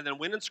them and then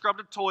went and scrubbed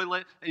a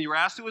toilet, and you were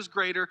asked who was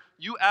greater,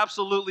 you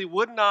absolutely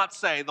would not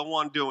say the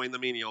one doing the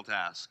menial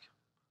task.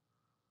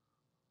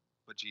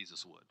 But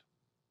Jesus would.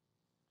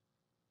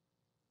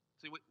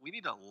 See, we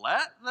need to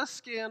let the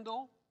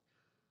scandal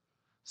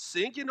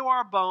sink into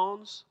our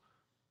bones,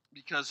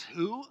 because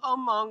who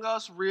among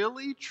us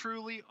really,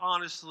 truly,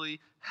 honestly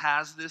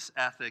has this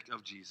ethic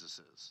of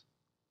Jesus's?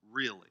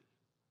 Really?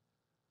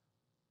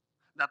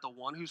 That the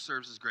one who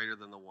serves is greater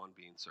than the one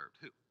being served.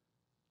 Who?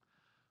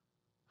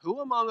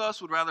 Who among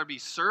us would rather be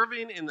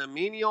serving in the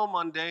menial,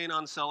 mundane,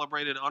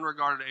 uncelebrated,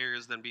 unregarded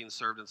areas than being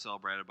served and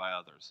celebrated by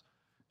others?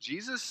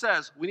 Jesus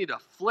says we need to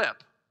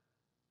flip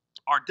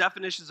our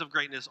definitions of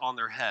greatness on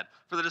their head.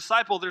 For the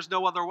disciple, there's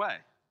no other way.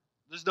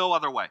 There's no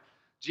other way.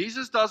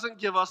 Jesus doesn't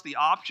give us the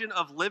option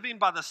of living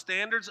by the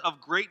standards of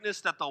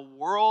greatness that the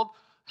world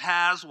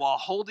has while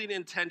holding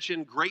in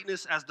tension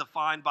greatness as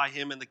defined by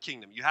him in the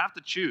kingdom. You have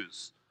to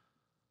choose.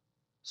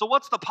 So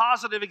what's the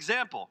positive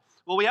example?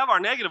 Well, we have our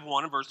negative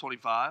one in verse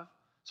 25.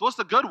 So what's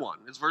the good one?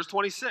 It's verse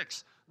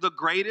 26. The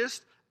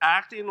greatest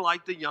acting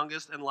like the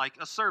youngest and like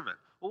a servant.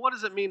 Well, what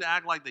does it mean to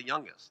act like the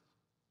youngest?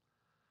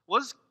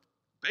 Well, it's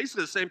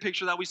basically the same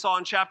picture that we saw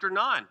in chapter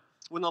 9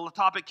 when the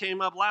topic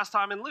came up last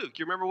time in Luke.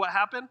 You remember what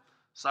happened?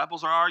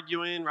 Disciples are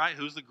arguing, right?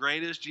 Who's the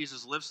greatest?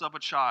 Jesus lifts up a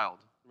child.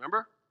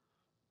 Remember?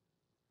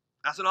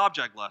 That's an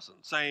object lesson,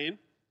 saying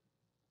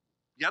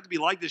you have to be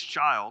like this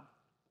child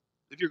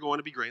if you're going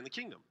to be great in the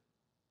kingdom.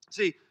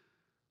 See,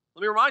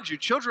 let me remind you,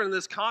 children in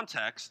this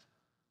context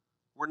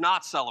were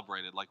not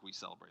celebrated like we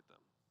celebrate them.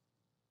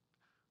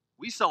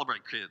 We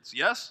celebrate kids,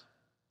 yes?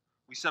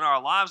 We center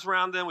our lives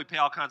around them. We pay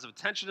all kinds of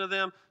attention to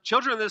them.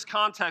 Children in this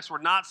context were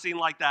not seen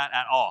like that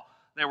at all.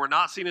 They were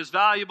not seen as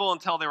valuable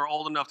until they were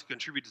old enough to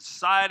contribute to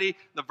society.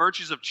 The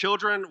virtues of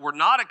children were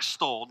not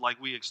extolled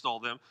like we extol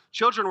them.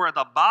 Children were at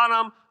the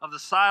bottom of the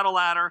societal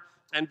ladder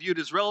and viewed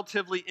as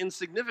relatively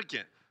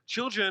insignificant.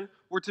 Children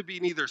were to be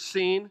neither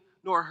seen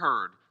nor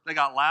heard. They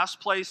got last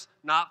place,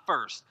 not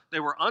first. They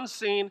were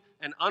unseen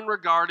and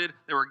unregarded.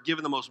 They were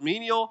given the most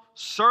menial,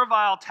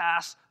 servile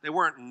tasks. They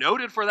weren't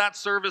noted for that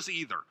service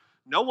either.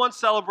 No one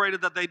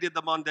celebrated that they did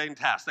the mundane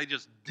task. They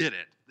just did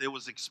it. It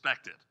was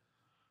expected.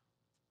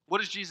 What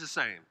is Jesus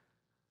saying?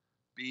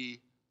 Be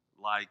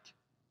like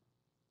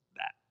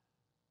that.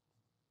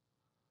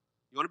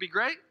 You want to be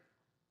great?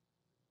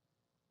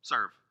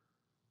 Serve.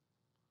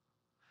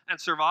 And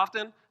serve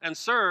often, and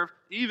serve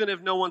even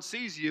if no one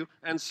sees you,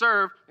 and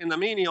serve in the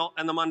menial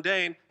and the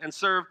mundane, and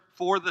serve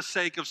for the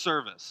sake of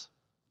service.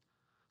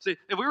 See,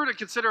 if we were to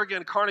consider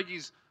again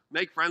Carnegie's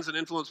make friends and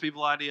influence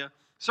people idea,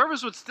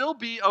 service would still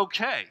be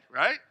okay,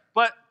 right?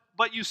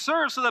 But you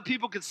serve so that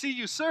people can see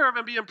you serve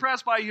and be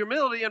impressed by your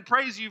humility and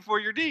praise you for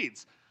your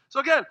deeds. So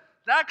again,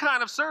 that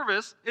kind of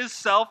service is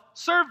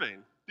self-serving.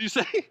 Do you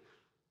see?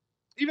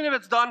 Even if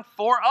it's done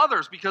for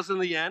others, because in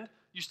the end,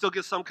 you still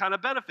get some kind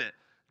of benefit.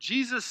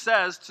 Jesus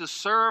says to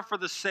serve for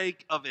the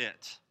sake of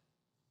it.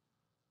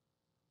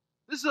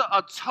 This is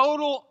a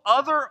total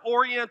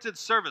other-oriented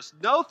service.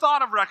 No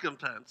thought of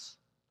recompense.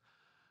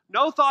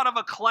 No thought of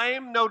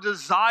acclaim. No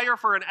desire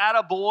for an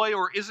attaboy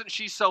or isn't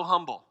she so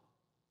humble.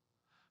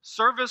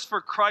 Service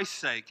for Christ's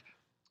sake.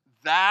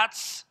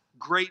 That's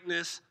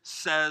greatness,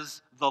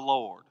 says the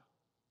Lord.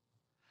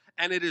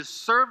 And it is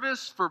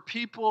service for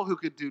people who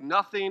could do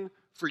nothing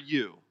for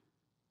you.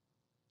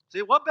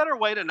 See, what better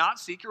way to not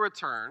seek a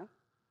return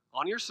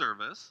on your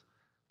service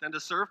than to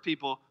serve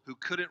people who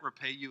couldn't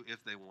repay you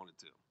if they wanted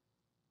to?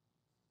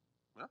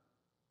 Huh?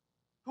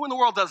 Who in the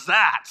world does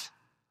that?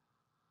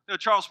 You know,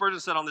 Charles Spurgeon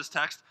said on this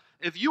text,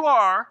 if we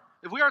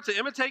are to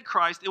imitate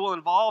Christ, it will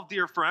involve,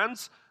 dear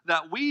friends,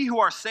 that we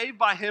who are saved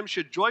by him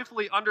should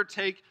joyfully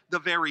undertake the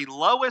very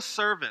lowest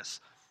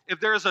service. If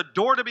there is a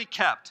door to be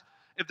kept,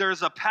 if there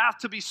is a path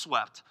to be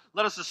swept,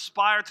 let us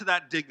aspire to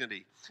that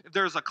dignity. If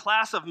there is a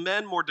class of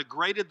men more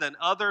degraded than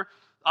another,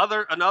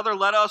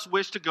 let us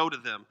wish to go to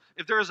them.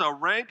 If there is a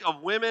rank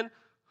of women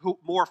who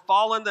more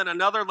fallen than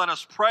another, let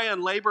us pray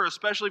and labor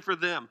especially for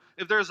them.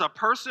 If there is a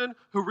person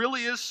who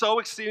really is so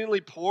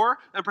exceedingly poor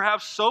and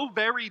perhaps so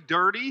very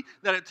dirty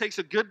that it takes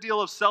a good deal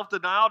of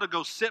self-denial to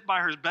go sit by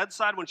her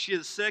bedside when she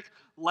is sick,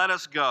 let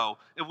us go.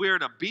 If we are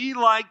to be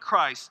like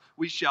Christ,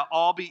 we shall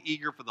all be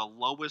eager for the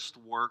lowest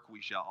work.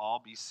 We shall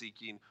all be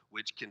seeking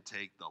which can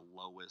take the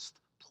lowest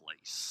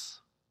place.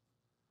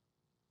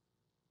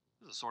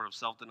 This is a sort of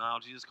self-denial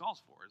Jesus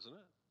calls for, isn't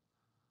it?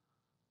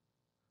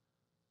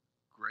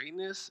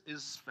 Greatness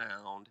is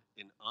found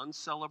in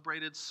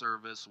uncelebrated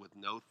service with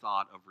no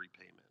thought of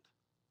repayment.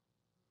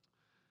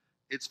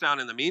 It's found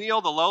in the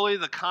menial, the lowly,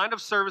 the kind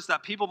of service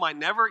that people might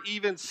never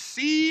even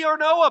see or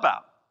know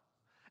about.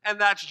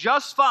 And that's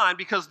just fine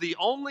because the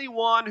only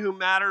one who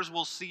matters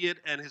will see it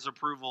and his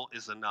approval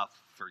is enough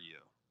for you.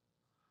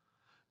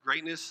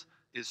 Greatness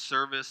is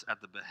service at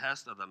the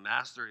behest of the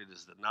master. It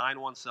is denying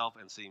oneself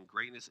and seeing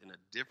greatness in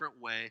a different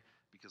way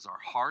because our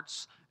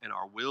hearts and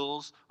our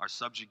wills are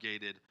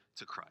subjugated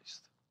to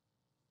Christ.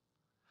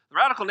 The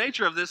radical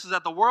nature of this is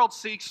that the world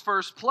seeks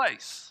first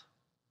place.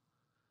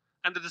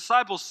 And the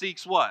disciple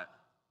seeks what?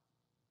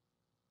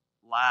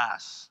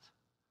 Last.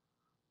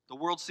 The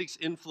world seeks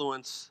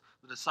influence.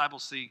 The disciple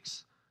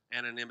seeks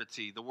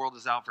anonymity. The world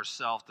is out for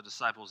self. The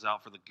disciple is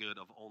out for the good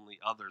of only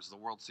others. The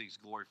world seeks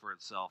glory for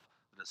itself.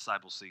 The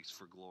disciple seeks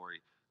for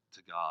glory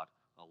to God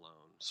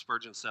alone.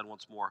 Spurgeon said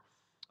once more,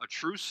 a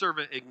true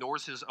servant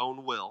ignores his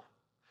own will.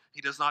 He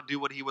does not do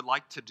what he would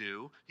like to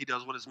do. He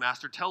does what his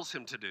master tells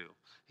him to do.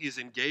 He is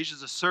engaged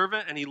as a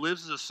servant, and he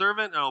lives as a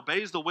servant and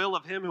obeys the will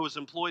of him who has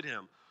employed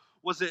him.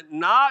 Was it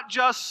not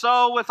just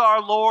so with our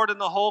Lord in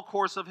the whole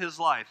course of his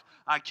life?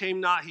 I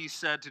came not, he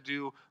said, to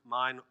do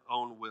mine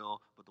own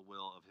will, but the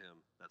will of him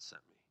that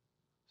sent me.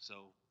 So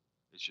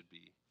it should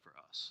be for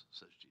us,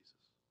 says Jesus.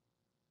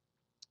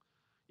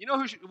 You know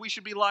who we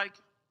should be like?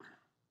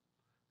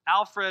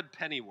 Alfred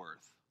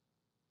Pennyworth.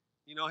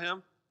 You know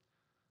him?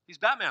 He's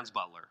Batman's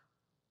butler.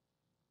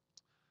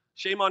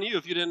 Shame on you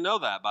if you didn't know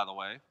that, by the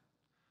way.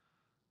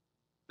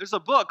 There's a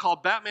book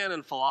called Batman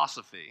and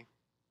Philosophy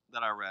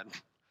that I read.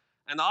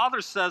 And the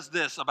author says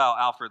this about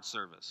Alfred's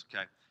service,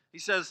 okay? He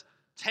says,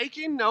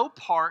 taking no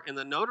part in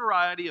the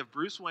notoriety of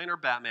Bruce Wayne or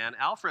Batman,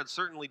 Alfred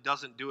certainly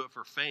doesn't do it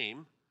for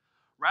fame.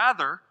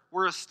 Rather,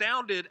 we're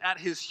astounded at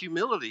his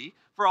humility,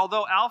 for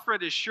although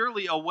Alfred is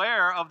surely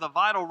aware of the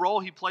vital role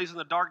he plays in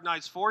the Dark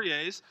Knight's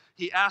forays,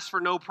 he asks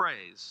for no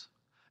praise.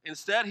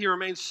 Instead, he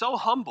remains so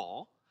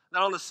humble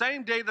that on the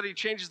same day that he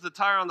changes the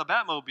tire on the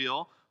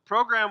Batmobile,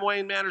 program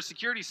Wayne Manor's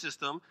security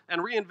system,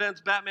 and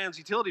reinvents Batman's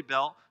utility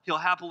belt, he'll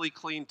happily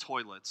clean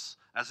toilets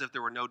as if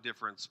there were no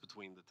difference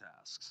between the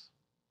tasks.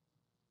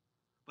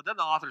 But then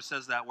the author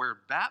says that where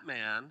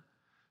Batman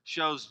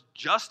shows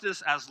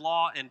justice as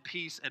law and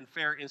peace and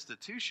fair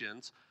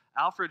institutions,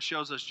 Alfred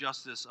shows us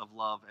justice of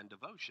love and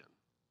devotion.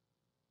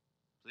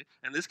 See?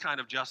 And this kind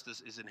of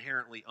justice is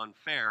inherently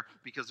unfair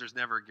because there's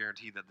never a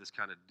guarantee that this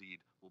kind of deed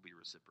will be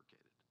reciprocated.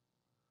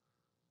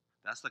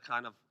 That's the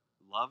kind of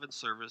love and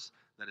service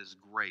that is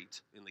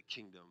great in the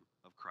kingdom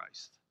of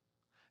Christ.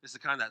 It's the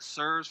kind that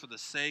serves for the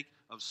sake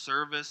of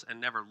service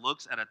and never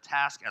looks at a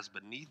task as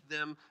beneath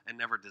them and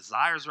never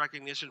desires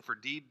recognition for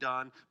deed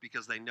done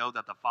because they know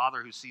that the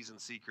Father who sees in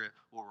secret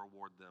will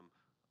reward them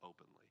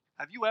openly.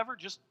 Have you ever,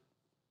 just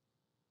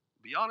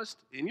be honest,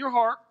 in your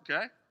heart,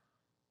 okay,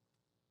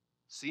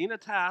 seen a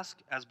task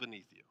as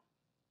beneath you?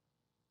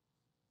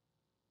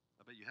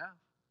 I bet you have.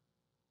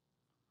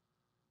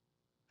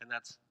 And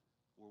that's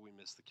where we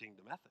miss the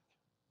kingdom ethic.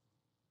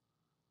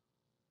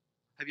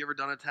 Have you ever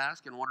done a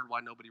task and wondered why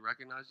nobody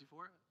recognized you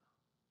for it?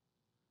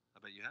 I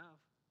bet you have.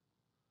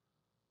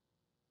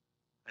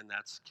 And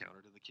that's counter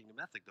to the kingdom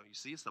ethic, don't you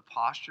see? It's the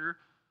posture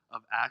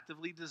of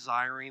actively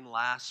desiring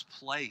last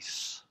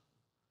place.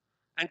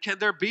 And can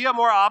there be a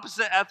more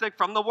opposite ethic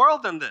from the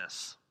world than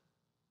this?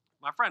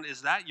 My friend,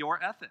 is that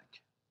your ethic?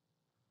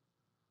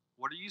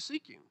 What are you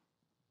seeking?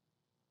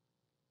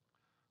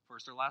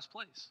 First or last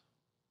place?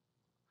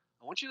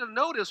 I want you to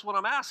notice what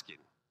I'm asking,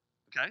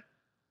 okay?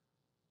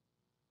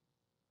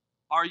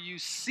 Are you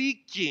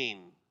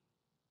seeking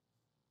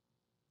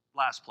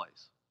last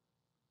place?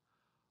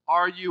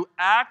 Are you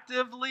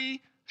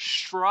actively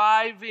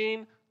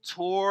striving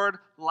toward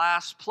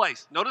last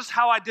place? Notice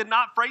how I did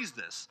not phrase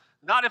this.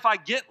 Not if I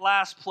get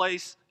last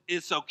place,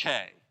 it's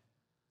okay.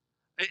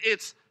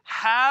 It's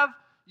have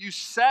you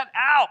set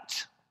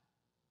out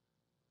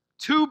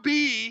to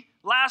be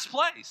last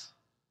place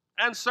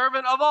and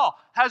servant of all?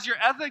 Has your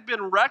ethic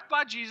been wrecked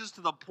by Jesus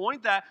to the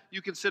point that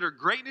you consider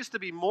greatness to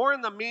be more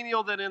in the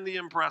menial than in the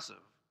impressive?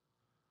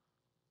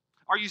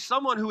 Are you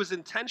someone who is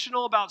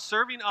intentional about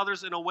serving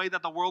others in a way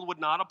that the world would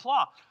not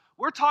applaud?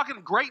 We're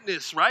talking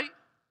greatness, right?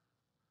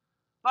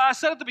 I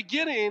said at the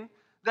beginning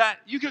that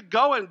you could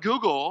go and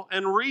Google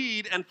and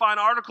read and find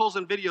articles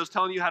and videos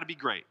telling you how to be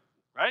great,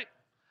 right?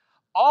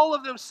 All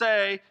of them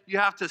say you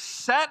have to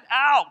set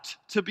out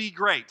to be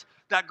great.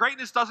 That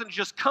greatness doesn't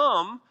just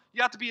come,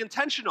 you have to be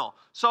intentional.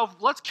 So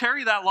let's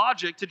carry that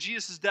logic to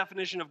Jesus'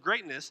 definition of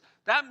greatness.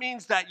 That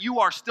means that you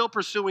are still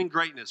pursuing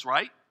greatness,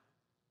 right?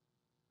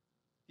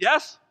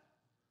 Yes?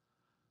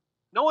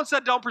 No one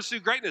said don't pursue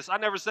greatness. I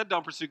never said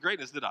don't pursue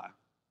greatness, did I?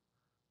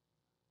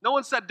 No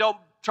one said don't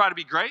try to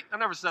be great. I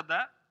never said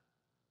that.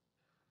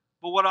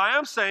 But what I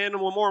am saying,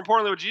 and more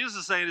importantly what Jesus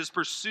is saying, is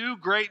pursue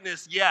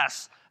greatness,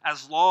 yes,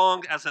 as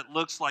long as it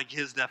looks like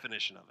his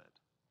definition of it.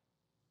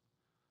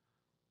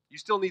 You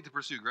still need to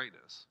pursue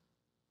greatness.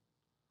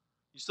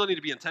 You still need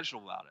to be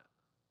intentional about it.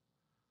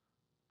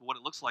 But what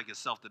it looks like is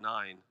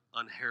self-denying,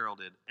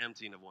 unheralded,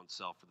 emptying of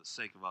oneself for the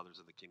sake of others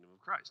in the kingdom of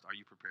Christ. Are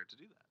you prepared to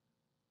do that?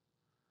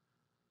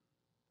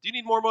 Do you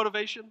need more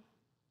motivation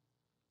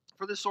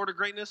for this sort of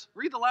greatness?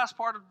 Read the last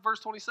part of verse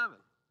 27.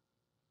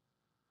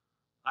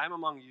 I am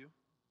among you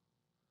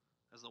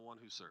as the one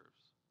who serves.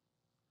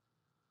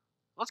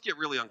 Let's get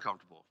really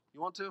uncomfortable.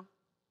 You want to?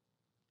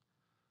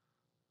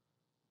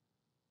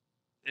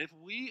 If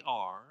we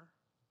are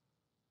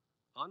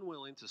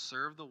unwilling to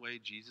serve the way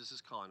Jesus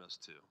is calling us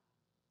to,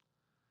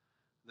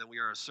 then we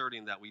are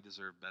asserting that we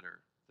deserve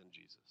better than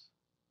Jesus.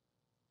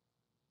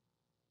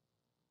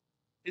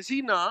 Is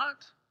he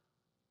not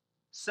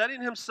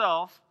setting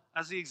himself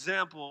as the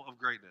example of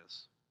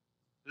greatness?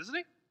 Isn't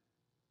he?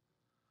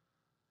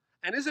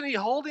 And isn't he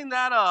holding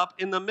that up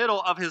in the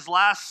middle of his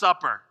Last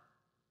Supper?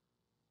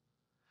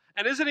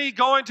 And isn't he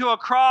going to a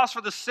cross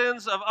for the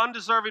sins of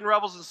undeserving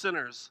rebels and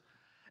sinners?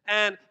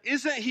 And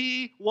isn't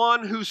he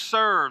one who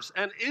serves?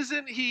 And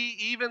isn't he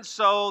even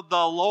so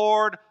the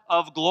Lord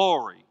of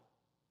glory?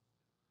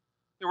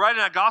 Right in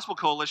that Gospel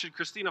Coalition,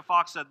 Christina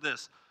Fox said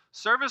this: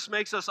 service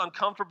makes us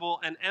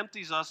uncomfortable and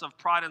empties us of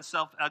pride and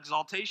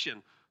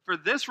self-exaltation. For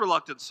this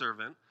reluctant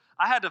servant,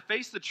 I had to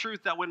face the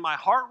truth that when my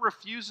heart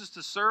refuses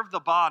to serve the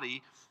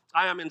body,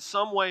 I am in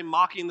some way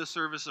mocking the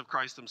service of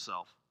Christ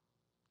himself.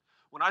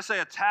 When I say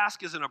a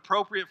task isn't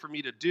appropriate for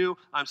me to do,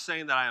 I'm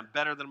saying that I am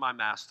better than my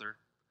master.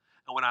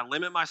 And when I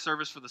limit my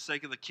service for the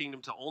sake of the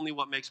kingdom to only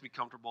what makes me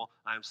comfortable,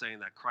 I am saying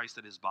that Christ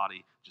and his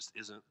body just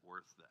isn't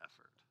worth the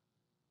effort.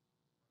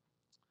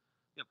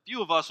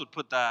 Few of us would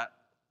put that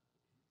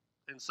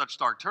in such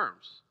stark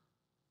terms.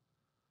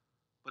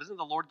 But isn't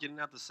the Lord getting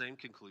at the same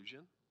conclusion?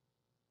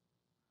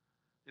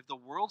 If the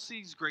world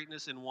sees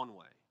greatness in one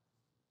way,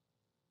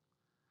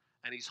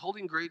 and he's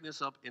holding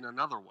greatness up in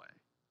another way,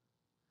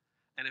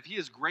 and if he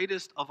is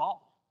greatest of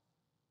all,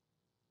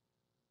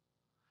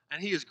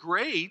 and he is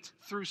great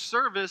through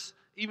service,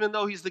 even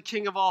though he's the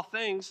king of all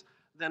things,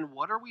 then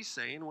what are we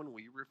saying when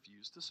we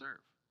refuse to serve?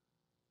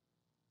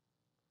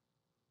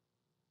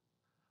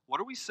 What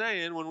are we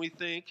saying when we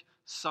think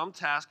some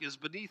task is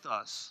beneath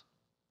us?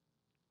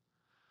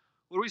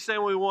 What are we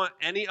saying when we want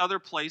any other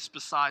place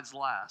besides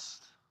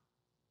last?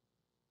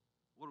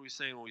 What are we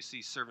saying when we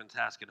see servant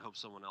task and hope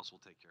someone else will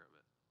take care of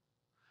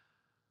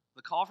it?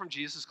 The call from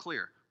Jesus is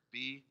clear.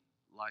 Be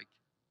like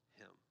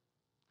him.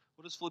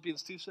 What does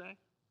Philippians 2 say?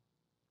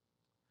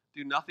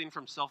 Do nothing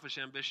from selfish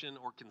ambition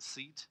or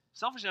conceit.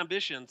 Selfish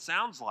ambition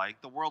sounds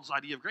like the world's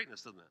idea of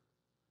greatness, doesn't it?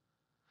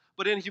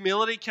 But in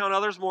humility, count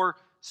others more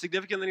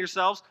significant than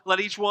yourselves. Let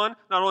each one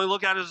not only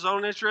look at his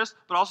own interest,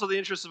 but also the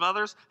interests of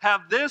others.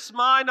 Have this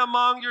mind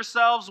among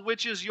yourselves,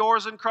 which is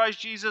yours in Christ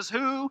Jesus,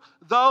 who,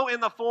 though in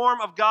the form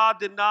of God,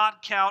 did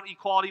not count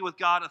equality with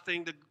God a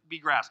thing to be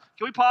grasped.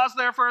 Can we pause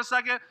there for a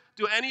second?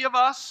 Do any of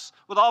us,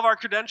 with all of our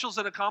credentials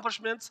and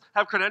accomplishments,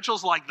 have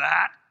credentials like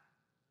that?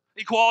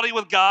 Equality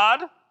with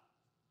God?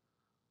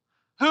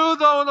 Who,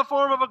 though in the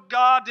form of a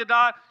God, did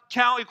not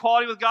count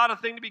equality with God a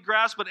thing to be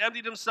grasped, but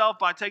emptied himself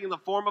by taking the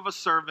form of a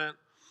servant,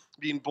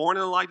 being born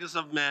in the likeness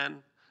of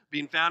men,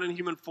 being found in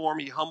human form,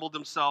 he humbled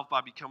himself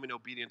by becoming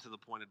obedient to the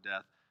point of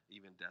death,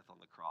 even death on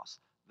the cross.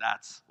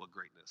 That's what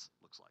greatness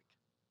looks like.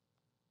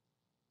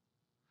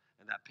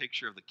 And that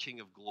picture of the King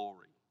of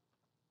glory,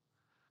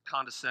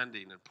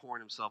 condescending and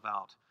pouring himself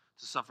out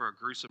to suffer a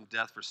gruesome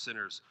death for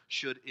sinners,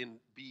 should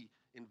be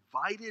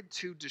invited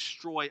to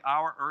destroy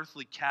our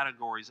earthly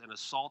categories and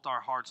assault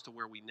our hearts to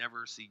where we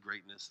never see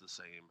greatness the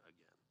same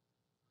again.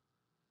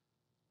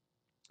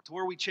 To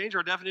where we change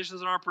our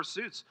definitions and our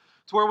pursuits.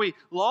 To where we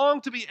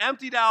long to be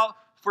emptied out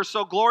for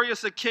so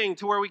glorious a king.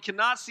 To where we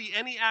cannot see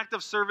any act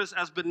of service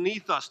as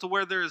beneath us. To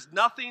where there is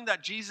nothing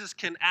that Jesus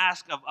can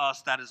ask of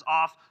us that is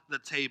off the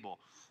table.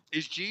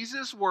 Is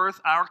Jesus worth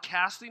our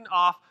casting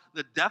off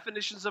the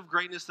definitions of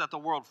greatness that the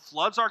world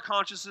floods our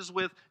consciousness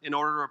with in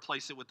order to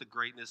replace it with the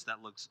greatness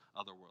that looks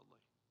otherworldly?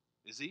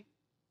 Is he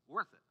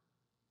worth it?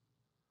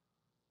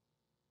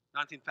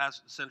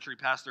 19th century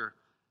pastor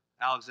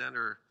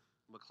Alexander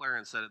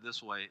McLaren said it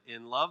this way: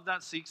 in love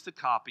that seeks to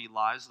copy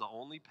lies the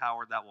only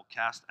power that will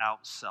cast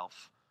out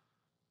self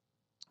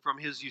from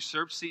his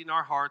usurped seat in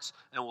our hearts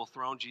and will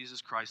throne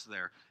Jesus Christ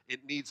there.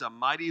 It needs a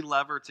mighty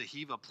lever to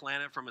heave a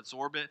planet from its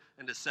orbit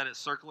and to set it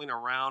circling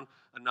around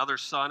another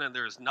sun, and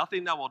there is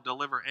nothing that will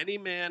deliver any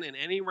man in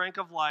any rank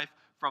of life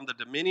from the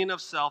dominion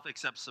of self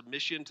except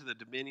submission to the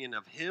dominion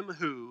of him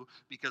who,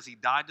 because he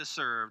died to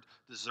serve,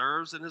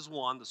 deserves and has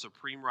won the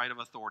supreme right of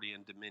authority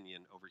and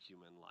dominion over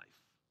human life.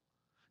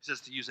 He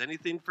says to use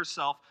anything for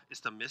self is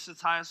to miss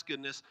its highest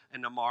goodness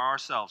and to mar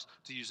ourselves.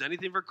 To use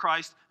anything for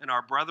Christ and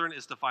our brethren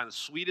is to find the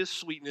sweetest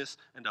sweetness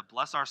and to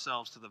bless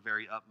ourselves to the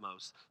very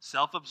utmost.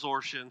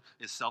 Self-absorption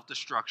is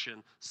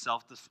self-destruction.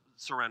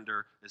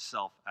 Self-surrender is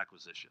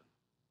self-acquisition.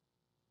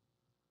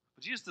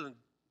 But Jesus doesn't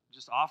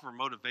just offer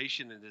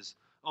motivation in his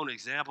own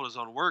example, his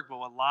own work, but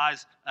what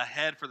lies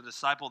ahead for the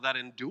disciple that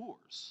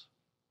endures.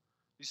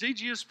 You see,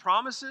 Jesus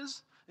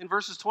promises in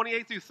verses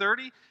 28 through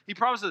 30, he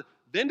promises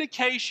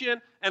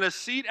vindication and a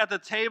seat at the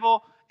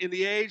table in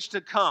the age to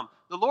come.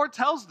 The Lord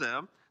tells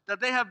them that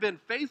they have been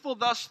faithful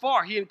thus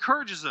far. He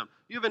encourages them.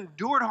 You have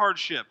endured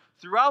hardship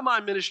throughout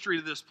my ministry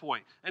to this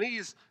point.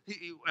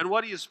 And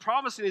what he is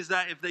promising is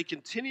that if they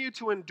continue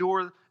to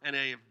endure and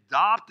they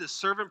adopt this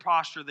servant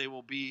posture, they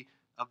will be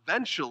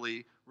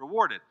eventually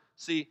rewarded.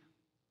 See,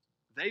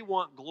 they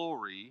want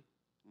glory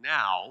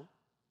now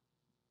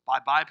by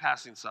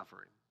bypassing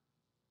suffering.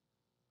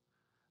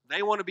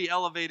 They want to be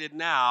elevated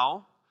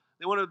now.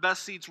 They want the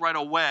best seats right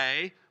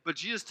away. But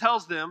Jesus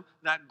tells them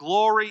that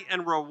glory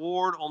and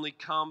reward only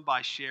come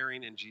by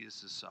sharing in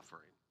Jesus'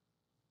 suffering.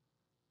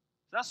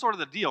 That's sort of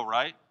the deal,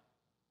 right?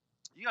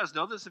 You guys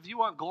know this. If you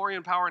want glory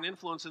and power and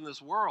influence in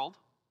this world,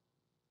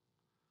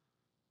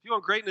 if you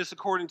want greatness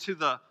according to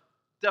the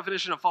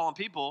definition of fallen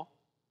people,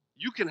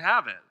 you can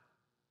have it.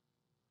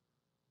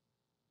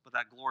 But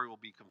that glory will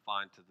be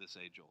confined to this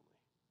age only.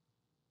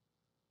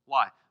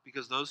 Why?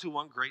 Because those who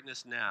want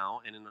greatness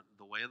now and in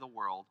the way of the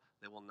world,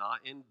 they will not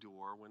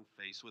endure when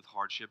faced with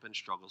hardship and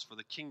struggles for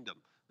the kingdom.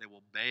 They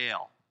will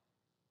bail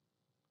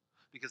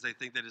because they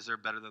think they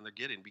deserve better than they're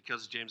getting.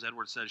 Because James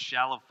Edwards says,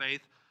 shallow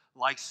faith,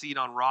 like seed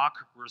on rock,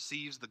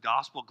 receives the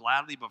gospel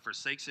gladly but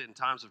forsakes it in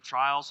times of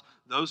trials.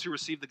 Those who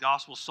receive the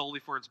gospel solely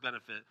for its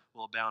benefit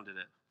will abound in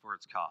it for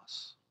its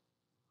costs.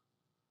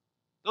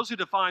 Those who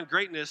define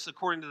greatness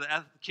according to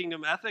the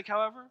kingdom ethic,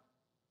 however,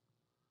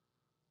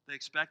 they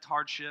expect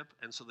hardship,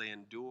 and so they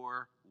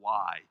endure.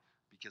 Why?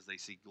 Because they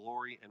see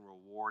glory and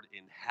reward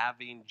in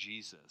having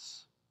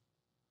Jesus,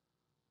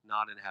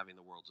 not in having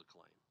the world's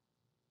acclaim.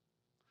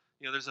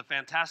 You know, there's a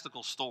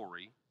fantastical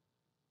story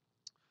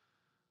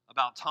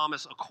about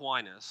Thomas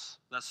Aquinas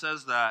that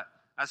says that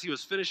as he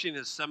was finishing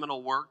his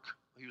seminal work,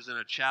 he was in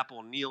a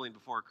chapel kneeling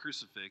before a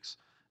crucifix,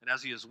 and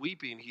as he was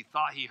weeping, he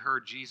thought he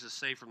heard Jesus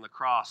say from the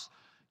cross,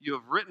 "You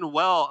have written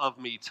well of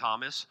me,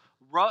 Thomas.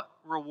 What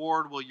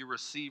reward will you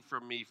receive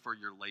from me for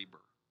your labor?"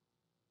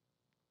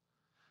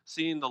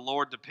 Seeing the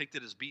Lord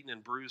depicted as beaten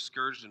and bruised,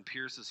 scourged and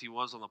pierced as he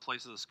was on the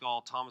place of the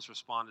skull, Thomas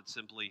responded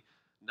simply,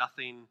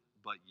 "Nothing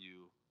but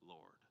you,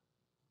 Lord."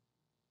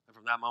 And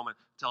from that moment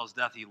till his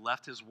death, he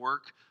left his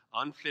work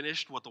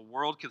unfinished. What the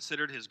world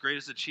considered his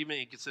greatest achievement,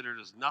 he considered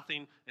as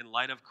nothing in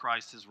light of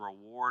Christ. His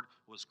reward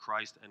was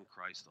Christ and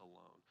Christ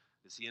alone.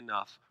 Is he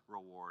enough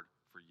reward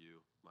for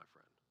you, my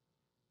friend?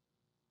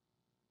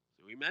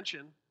 So we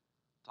mentioned,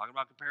 talking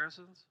about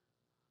comparisons,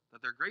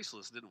 that they're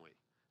graceless, didn't we?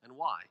 And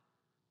why?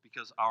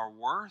 Because our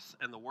worth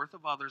and the worth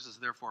of others is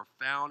therefore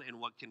found in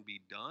what can be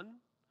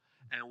done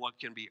and what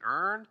can be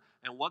earned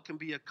and what can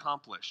be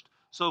accomplished.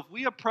 So if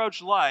we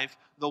approach life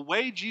the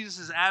way Jesus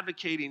is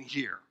advocating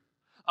here,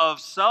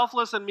 of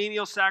selfless and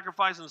menial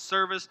sacrifice and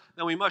service,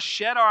 then we must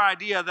shed our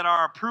idea that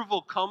our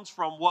approval comes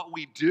from what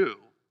we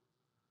do.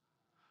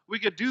 We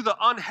could do the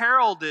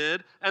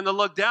unheralded and the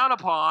looked down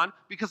upon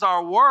because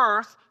our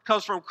worth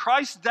comes from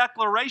Christ's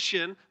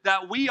declaration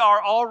that we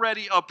are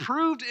already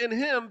approved in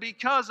him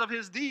because of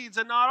his deeds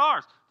and not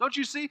ours. Don't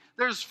you see?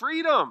 There's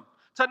freedom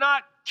to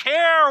not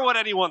care what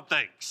anyone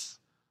thinks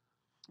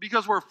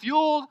because we're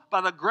fueled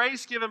by the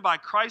grace given by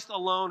Christ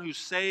alone who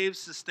saves,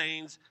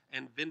 sustains,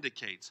 and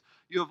vindicates.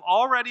 You have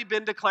already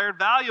been declared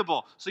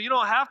valuable, so you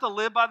don't have to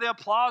live by the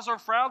applause or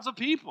frowns of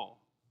people.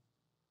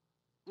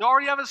 You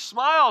already have a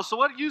smile, so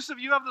what use if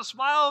you have the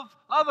smile of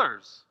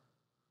others?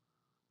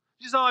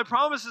 Jesus not only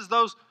promises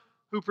those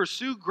who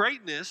pursue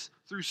greatness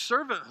through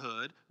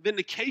servanthood,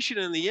 vindication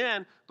in the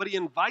end, but he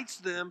invites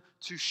them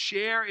to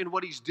share in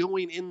what he's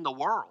doing in the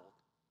world.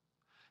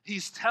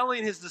 He's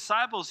telling his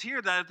disciples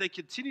here that if they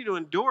continue to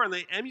endure and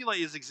they emulate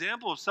his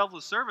example of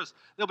selfless service,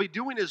 they'll be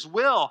doing his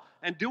will,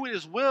 and doing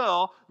his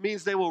will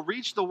means they will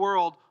reach the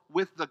world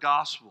with the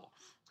gospel.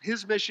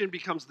 His mission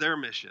becomes their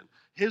mission.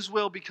 His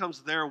will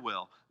becomes their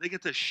will. They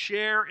get to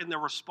share in the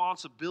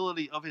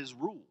responsibility of his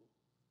rule.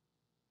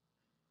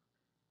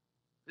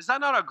 Is that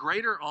not a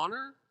greater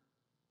honor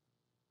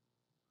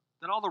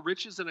than all the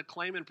riches and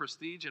acclaim and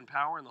prestige and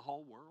power in the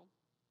whole world?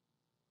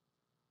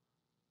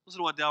 Listen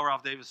to what Dale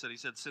Ralph Davis said. He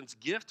said, since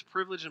gift,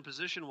 privilege, and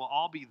position will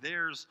all be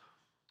theirs,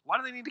 why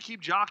do they need to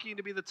keep jockeying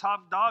to be the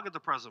top dog at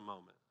the present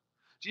moment?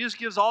 Jesus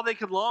gives all they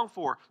could long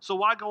for, so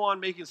why go on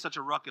making such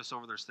a ruckus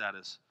over their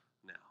status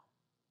now?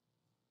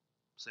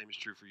 Same is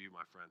true for you,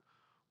 my friend.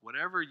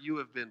 Whatever you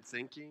have been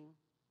thinking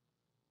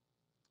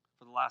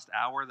for the last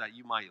hour that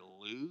you might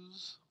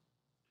lose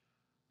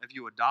if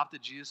you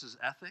adopted Jesus'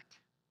 ethic,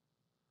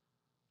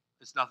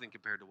 it's nothing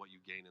compared to what you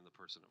gain in the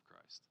person of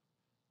Christ.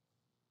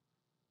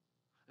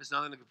 It's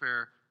nothing to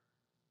compare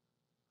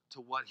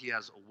to what he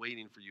has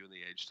awaiting for you in the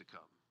age to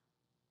come.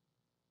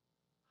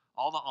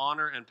 All the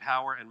honor and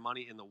power and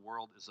money in the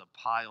world is a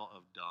pile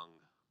of dung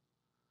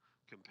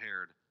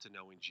compared to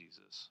knowing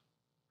Jesus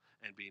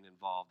and being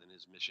involved in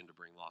his mission to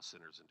bring lost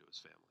sinners into his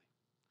family.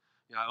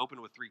 You know, I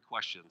opened with 3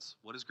 questions.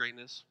 What is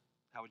greatness?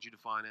 How would you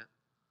define it?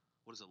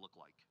 What does it look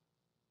like?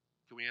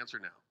 Can we answer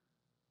now?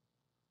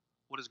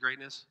 What is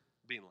greatness?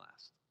 Being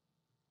last.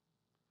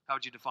 How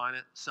would you define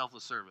it?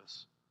 Selfless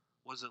service.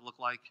 What does it look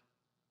like?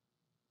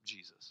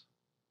 Jesus.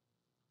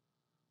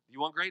 You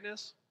want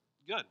greatness?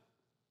 Good.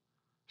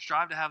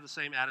 Strive to have the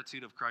same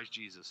attitude of Christ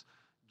Jesus.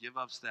 Give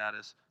up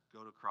status,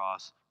 go to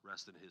cross,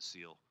 rest in his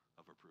seal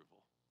of approval.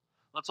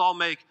 Let's all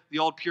make the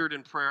old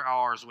Puritan prayer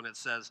ours when it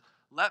says,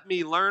 let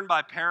me learn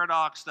by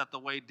paradox that the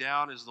way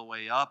down is the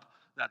way up,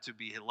 that to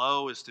be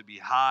low is to be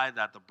high,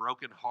 that the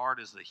broken heart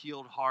is the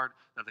healed heart,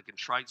 that the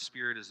contrite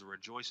spirit is the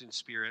rejoicing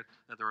spirit,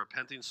 that the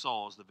repenting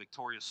soul is the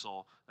victorious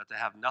soul, that to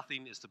have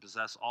nothing is to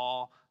possess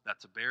all, that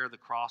to bear the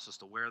cross is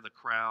to wear the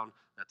crown,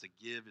 that to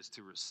give is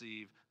to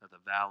receive, that the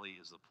valley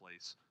is the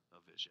place of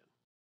vision.